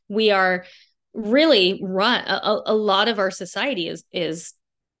 that we are really a lot of our society is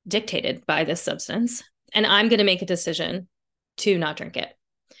dictated by this substance. And I'm going to make a decision to not drink it.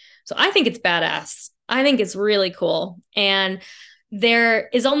 So I think it's badass. I think it's really cool. And there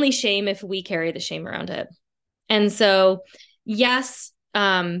is only shame if we carry the shame around it. And so, yes,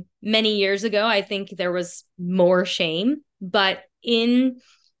 many years ago, I think there was more shame, but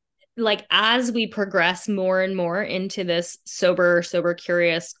as we progress more and more into this sober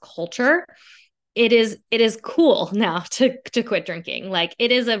curious culture, it is cool now to quit drinking. Like,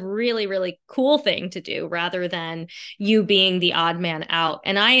 it is a really, really cool thing to do rather than you being the odd man out.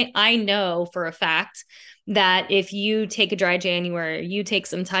 And I know for a fact that if you take a dry January, you take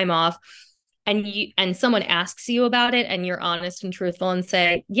some time off, and someone asks you about it, and you're honest and truthful and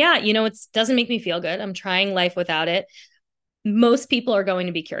say, yeah, it doesn't make me feel good, I'm trying life without it, most people are going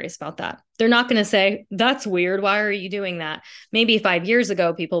to be curious about that. They're not going to say, that's weird, why are you doing that? Maybe 5 years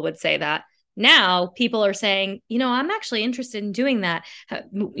ago, people would say that. Now people are saying, I'm actually interested in doing that.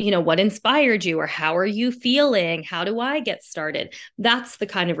 What inspired you, or how are you feeling? How do I get started? That's the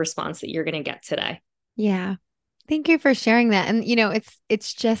kind of response that you're going to get today. Yeah. Thank you for sharing that. And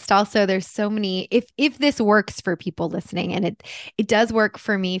it's just also, there's so many, if this works for people listening, and it does work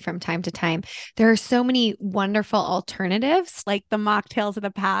for me from time to time, there are so many wonderful alternatives. Like the mocktails of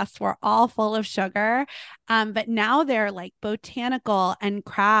the past were all full of sugar. But now they're like botanical and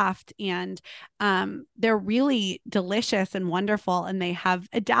craft, and they're really delicious and wonderful. And they have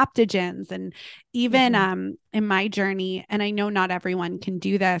adaptogens. And even in my journey, and I know not everyone can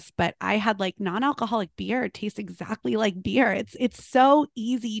do this, but I had like non-alcoholic beer. It tastes exactly like beer. It's so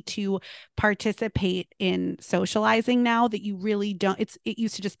easy to participate in socializing now that you really don't. It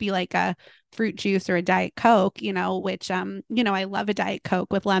used to just be like a fruit juice or a Diet Coke, which I love a Diet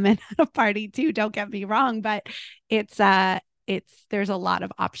Coke with lemon at a party too. Don't get me wrong, but there's a lot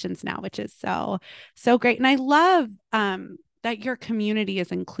of options now, which is so great. And I love that your community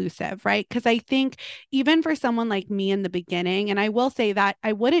is inclusive, right? Because I think even for someone like me in the beginning, and I will say that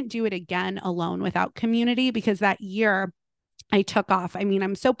I wouldn't do it again alone without community, because that year I took off. I mean,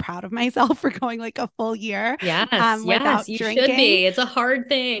 I'm so proud of myself for going like a full year without you drinking. Should be. It's a hard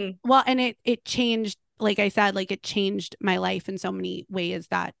thing. Well, and it changed, like I said, like it changed my life in so many ways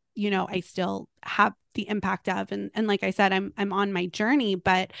that, I still have the impact of, and like I said, I'm on my journey,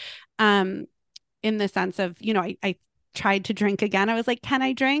 but in the sense of, I tried to drink again. I was like, can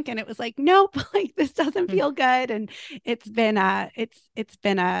I drink? And it was like, nope, like this doesn't feel good. And it's been because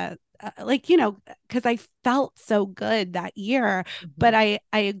I felt so good that year. But I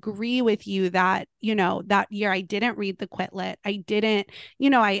agree with you that, that year I didn't read the Quitlet. I didn't,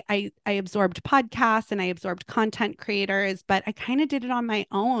 I absorbed podcasts and I absorbed content creators, but I kind of did it on my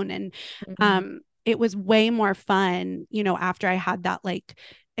own. And it was way more fun, after I had that like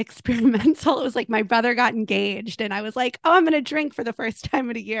experimental. It was like my brother got engaged and I was like, oh, I'm going to drink for the first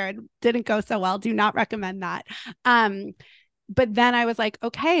time in a year. It didn't go so well. Do not recommend that. But then I was like,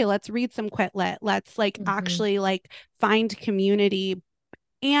 okay, let's read some Quitlet. Let's actually find community.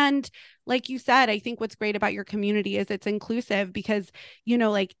 And like you said, I think what's great about your community is it's inclusive, because,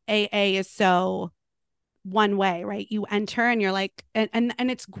 AA is so one way, right? You enter and you're like, and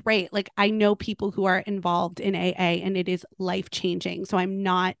it's great. Like, I know people who are involved in AA and it is life-changing. So I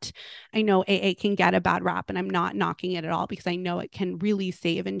know AA can get a bad rap, and I'm not knocking it at all, because I know it can really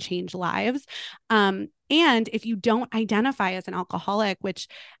save and change lives. And if you don't identify as an alcoholic, which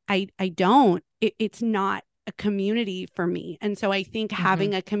I don't, it's not a community for me. And so I think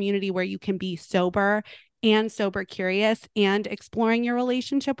having a community where you can be sober and sober curious and exploring your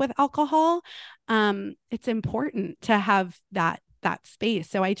relationship with alcohol, it's important to have that space.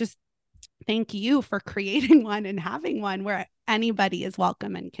 So I just thank you for creating one and having one where anybody is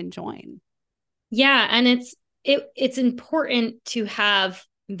welcome and can join. Yeah. And it's important to have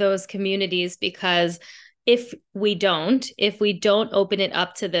those communities, because if we don't open it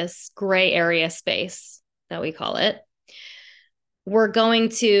up to this gray area space that we call it, we're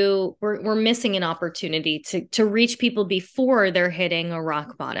missing an opportunity to reach people before they're hitting a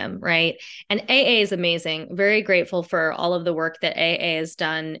rock bottom, right? And AA is amazing. Very grateful for all of the work that AA has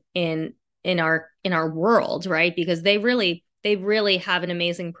done in our world, right? Because they really have an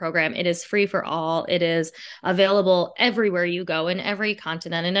amazing program. It is free for all. It is available everywhere you go, in every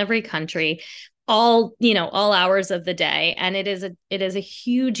continent, in every country. all hours of the day. And it is a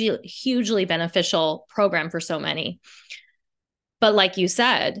hugely beneficial program for so many. But like you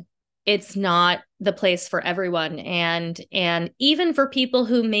said, it's not the place for everyone. And even for people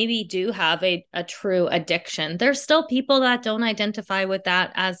who maybe do have a true addiction, there's still people that don't identify with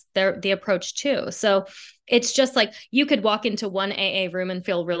that as the approach too. So it's just like you could walk into one AA room and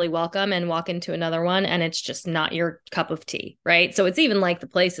feel really welcome and walk into another one and it's just not your cup of tea, right? So it's even like the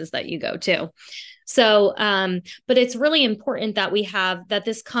places that you go to. So, but it's really important that that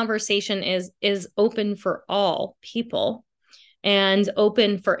this conversation is open for all people and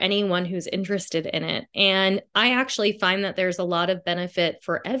open for anyone who's interested in it. And I actually find that there's a lot of benefit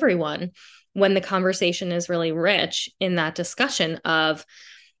for everyone when the conversation is really rich in that discussion of,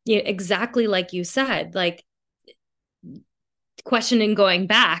 exactly like you said, like questioning going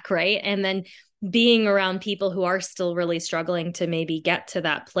back, right? And then being around people who are still really struggling to maybe get to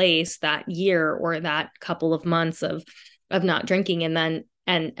that place, that year or that couple of months of not drinking. And then,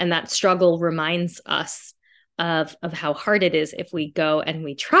 and that struggle reminds us of how hard it is if we go and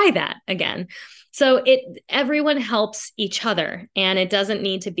we try that again. So everyone helps each other, and it doesn't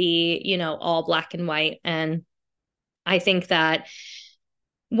need to be, all black and white. And I think that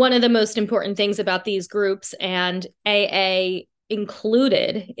one of the most important things about these groups, and AA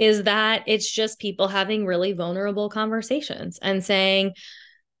included, is that it's just people having really vulnerable conversations and saying,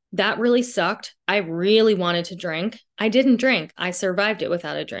 that really sucked. I really wanted to drink. I didn't drink. I survived it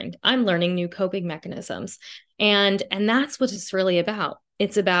without a drink. I'm learning new coping mechanisms. And that's what it's really about.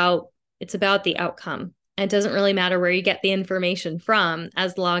 It's about the outcome. It doesn't really matter where you get the information from,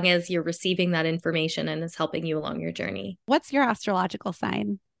 as long as you're receiving that information and it's helping you along your journey. What's your astrological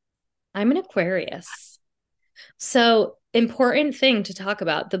sign? I'm an Aquarius. So, important thing to talk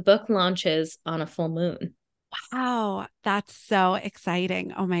about. The book launches on a full moon. Wow, that's so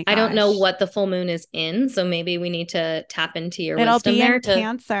exciting. Oh my gosh. I don't know what the full moon is in, so maybe we need to tap into your It'll wisdom be there. In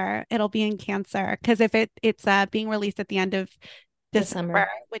Cancer. It'll be in Cancer, because if it's being released at the end of December,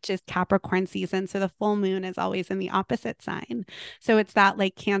 which is Capricorn season. So the full moon is always in the opposite sign. So it's that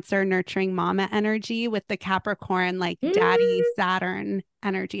like Cancer nurturing mama energy with the Capricorn, like daddy Saturn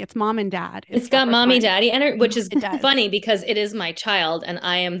energy. It's mom and dad. It's got mommy daddy energy, which is funny because it is my child and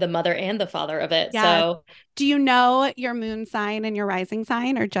I am the mother and the father of it. Yes. So do you know your moon sign and your rising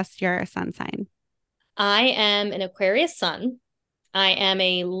sign, or just your sun sign? I am an Aquarius sun. I am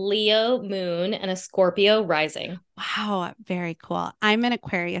a Leo moon and a Scorpio rising. Wow, very cool. I'm an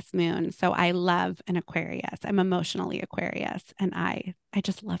Aquarius moon, so I love an Aquarius. I'm emotionally Aquarius, and I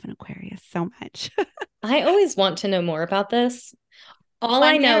just love an Aquarius so much. I always want to know more about this. All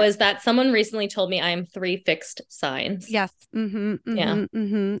I know is that someone recently told me I am 3 fixed signs. Yes. And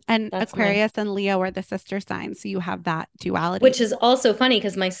that's Aquarius and Leo are the sister signs. So you have that duality. Which is also funny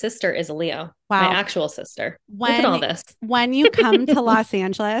because my sister is a Leo. Wow. My actual sister. Look at all this. When you come to Los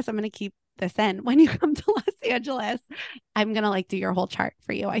Angeles, I'm going to keep this in. When you come to Los Angeles, I'm going to like do your whole chart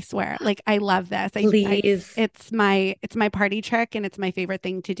for you. I swear. Like, I love this. Please. It's my party trick and it's my favorite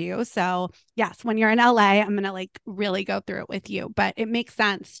thing to do. So yes, when you're in LA, I'm going to like really go through it with you, but it makes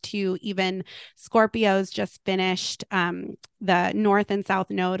sense to even Scorpios just finished the North and South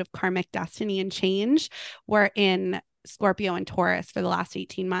node of karmic destiny and change. We're in Scorpio and Taurus for the last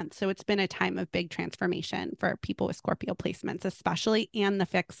 18 months. So it's been a time of big transformation for people with Scorpio placements, especially, and the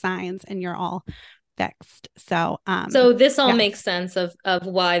fixed signs, and you're all fixed. So this all makes sense of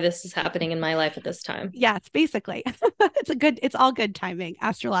why this is happening in my life at this time. Yes, basically. It's all good timing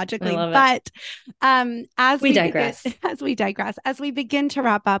astrologically. But as we begin to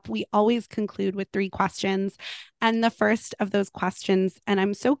wrap up, we always conclude with 3 questions. And the first of those questions, and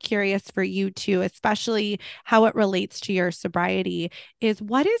I'm so curious for you too, especially how it relates to your sobriety, is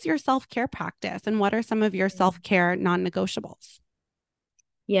what is your self-care practice and what are some of your self-care non-negotiables?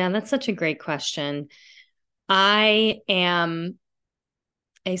 Yeah, that's such a great question. I am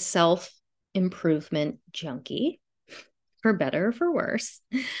a self-improvement junkie, for better or for worse.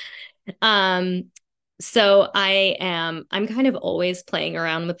 So I'm kind of always playing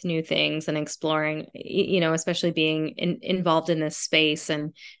around with new things and exploring, especially being involved in this space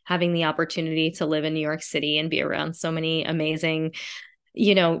and having the opportunity to live in New York City and be around so many amazing,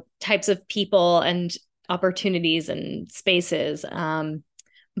 types of people and opportunities and spaces.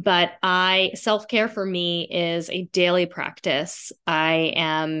 But self-care for me is a daily practice. I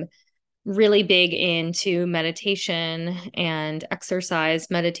am really big into meditation and exercise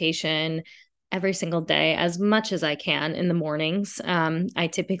meditation every single day, as much as I can in the mornings. I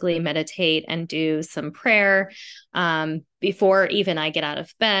typically meditate and do some prayer before even I get out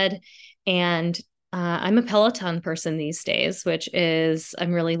of bed. And I'm a Peloton person these days, which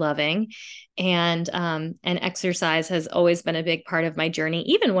I'm really loving. And exercise has always been a big part of my journey,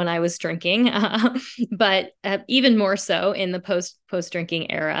 even when I was drinking, but even more so in the post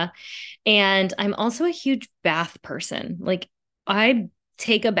drinking era. And I'm also a huge bath person. Like, I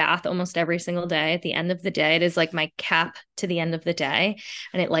take a bath almost every single day. At the end of the day, it is like my cap to the end of the day,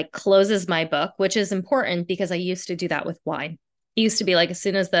 and it like closes my book, which is important because I used to do that with wine. It used to be like, as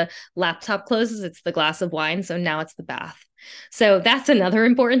soon as the laptop closes, it's the glass of wine. So now it's the bath. So that's another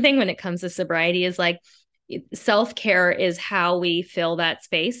important thing when it comes to sobriety, is like, self-care is how we fill that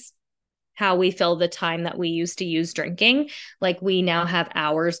space, how we fill the time that we used to use drinking. Like, we now have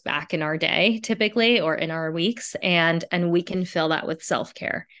hours back in our day typically, or in our weeks, and we can fill that with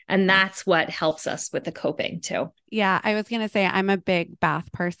self-care. And that's what helps us with the coping too. Yeah, I was going to say I'm a big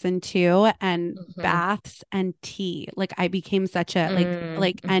bath person too, and baths and tea. Like, I became such a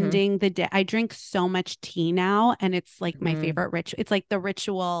ending the day. I drink so much tea now, and it's like my favorite ritual. It's like the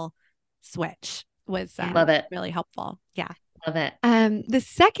ritual switch was love it. Really helpful. Yeah. Love it. The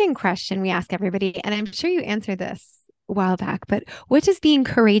second question we ask everybody, and I'm sure you answered this a while back, but what does being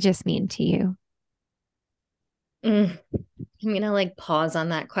courageous mean to you? I'm going to like pause on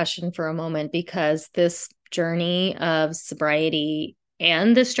that question for a moment, because this journey of sobriety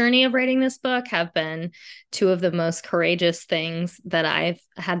and this journey of writing this book have been two of the most courageous things that I've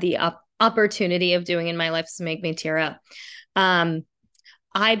had the opportunity of doing in my life, to make me tear up.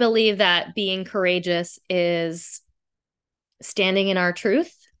 I believe that being courageous is standing in our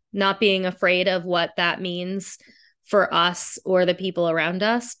truth, not being afraid of what that means for us or the people around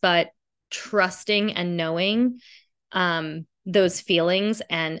us, but trusting and knowing those feelings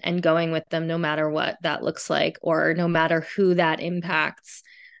and going with them, no matter what that looks like, or no matter who that impacts.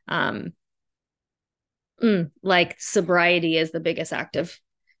 Like, sobriety is the biggest act of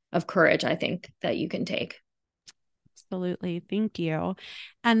courage, I think, that you can take. Absolutely. Thank you.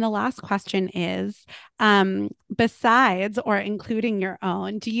 And the last question is, besides or including your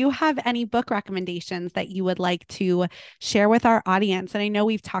own, do you have any book recommendations that you would like to share with our audience? And I know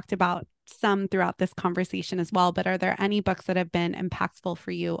we've talked about some throughout this conversation as well, but are there any books that have been impactful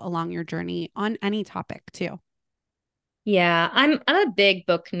for you along your journey on any topic too? Yeah, I'm a big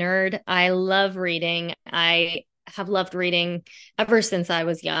book nerd. I love reading. I have loved reading ever since I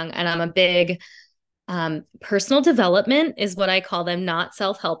was young, and I'm a big personal development is what I call them, not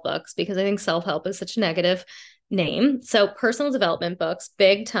self-help books, because I think self-help is such a negative name. So personal development books,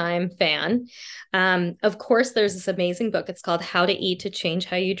 big time fan. Of course, there's this amazing book. It's called How to Eat to Change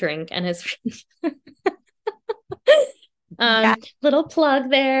How You Drink. And it's little plug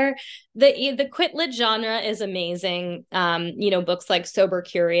there. The quit lit genre is amazing. Books like Sober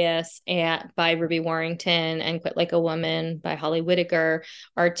Curious by Ruby Warrington and Quit Like a Woman by Holly Whitaker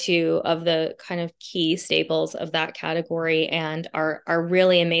are two of the kind of key staples of that category, and are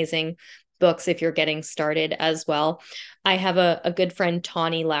really amazing books if you're getting started as well. I have a good friend,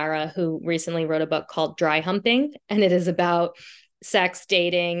 Tawny Lara, who recently wrote a book called Dry Humping, and it is about sex,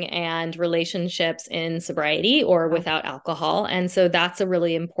 dating, and relationships in sobriety or without alcohol. And so that's a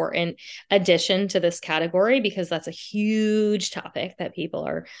really important addition to this category, because that's a huge topic that people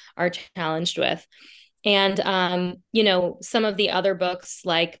are challenged with. And some of the other books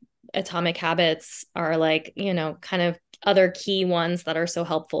like Atomic Habits are like, kind of other key ones that are so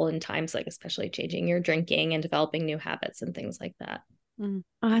helpful in times like especially changing your drinking and developing new habits and things like that.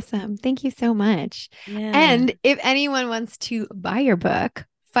 Awesome. Thank you so much. Yeah. And if anyone wants to buy your book,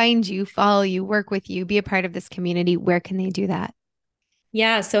 find you, follow you, work with you, be a part of this community, where can they do that?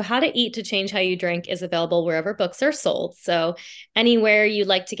 Yeah. So How to Eat to Change How You Drink is available wherever books are sold. So anywhere you'd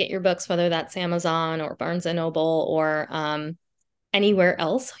like to get your books, whether that's Amazon or Barnes and Noble or anywhere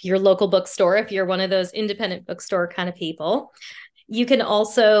else, your local bookstore, if you're one of those independent bookstore kind of people. You can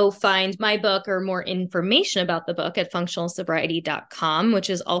also find my book or more information about the book at functionalsobriety.com, which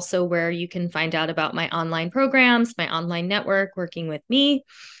is also where you can find out about my online programs, my online network, working with me.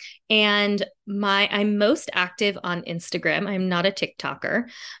 And I'm most active on Instagram. I'm not a TikToker,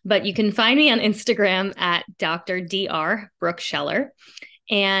 but you can find me on Instagram at Dr. Dr. Brooke Scheller.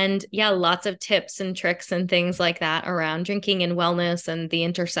 And yeah, lots of tips and tricks and things like that around drinking and wellness and the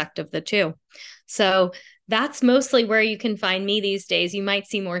intersect of the two. So that's mostly where you can find me these days. You might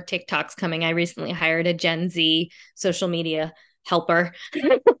see more TikToks coming. I recently hired a Gen Z social media helper.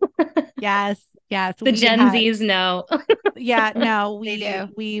 Yes. The Gen Zs know. Yeah, no,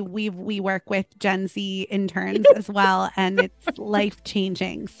 we work with Gen Z interns as well, and it's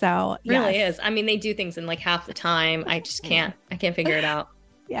life-changing. So it really is. I mean, they do things in like half the time. I just can't figure it out.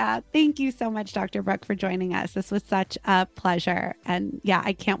 Yeah. Thank you so much, Dr. Brooke, for joining us. This was such a pleasure. And yeah,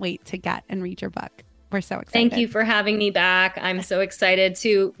 I can't wait to get and read your book. We're so excited. Thank you for having me back. I'm so excited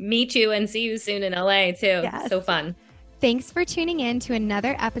to meet you and see you soon in LA too. Yes. So fun. Thanks for tuning in to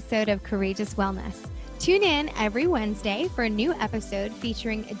another episode of Courageous Wellness. Tune in every Wednesday for a new episode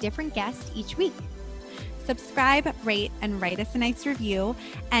featuring a different guest each week. Subscribe, rate, and write us a nice review.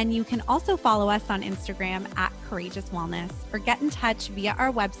 And you can also follow us on Instagram at Courageous Wellness, or get in touch via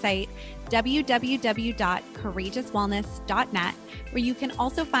our website, www.courageouswellness.net, where you can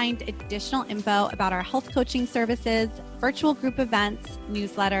also find additional info about our health coaching services, virtual group events,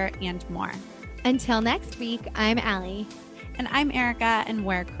 newsletter, and more. Until next week, I'm Allie. And I'm Erica, and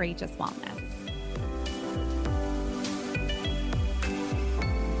we're Courageous Wellness.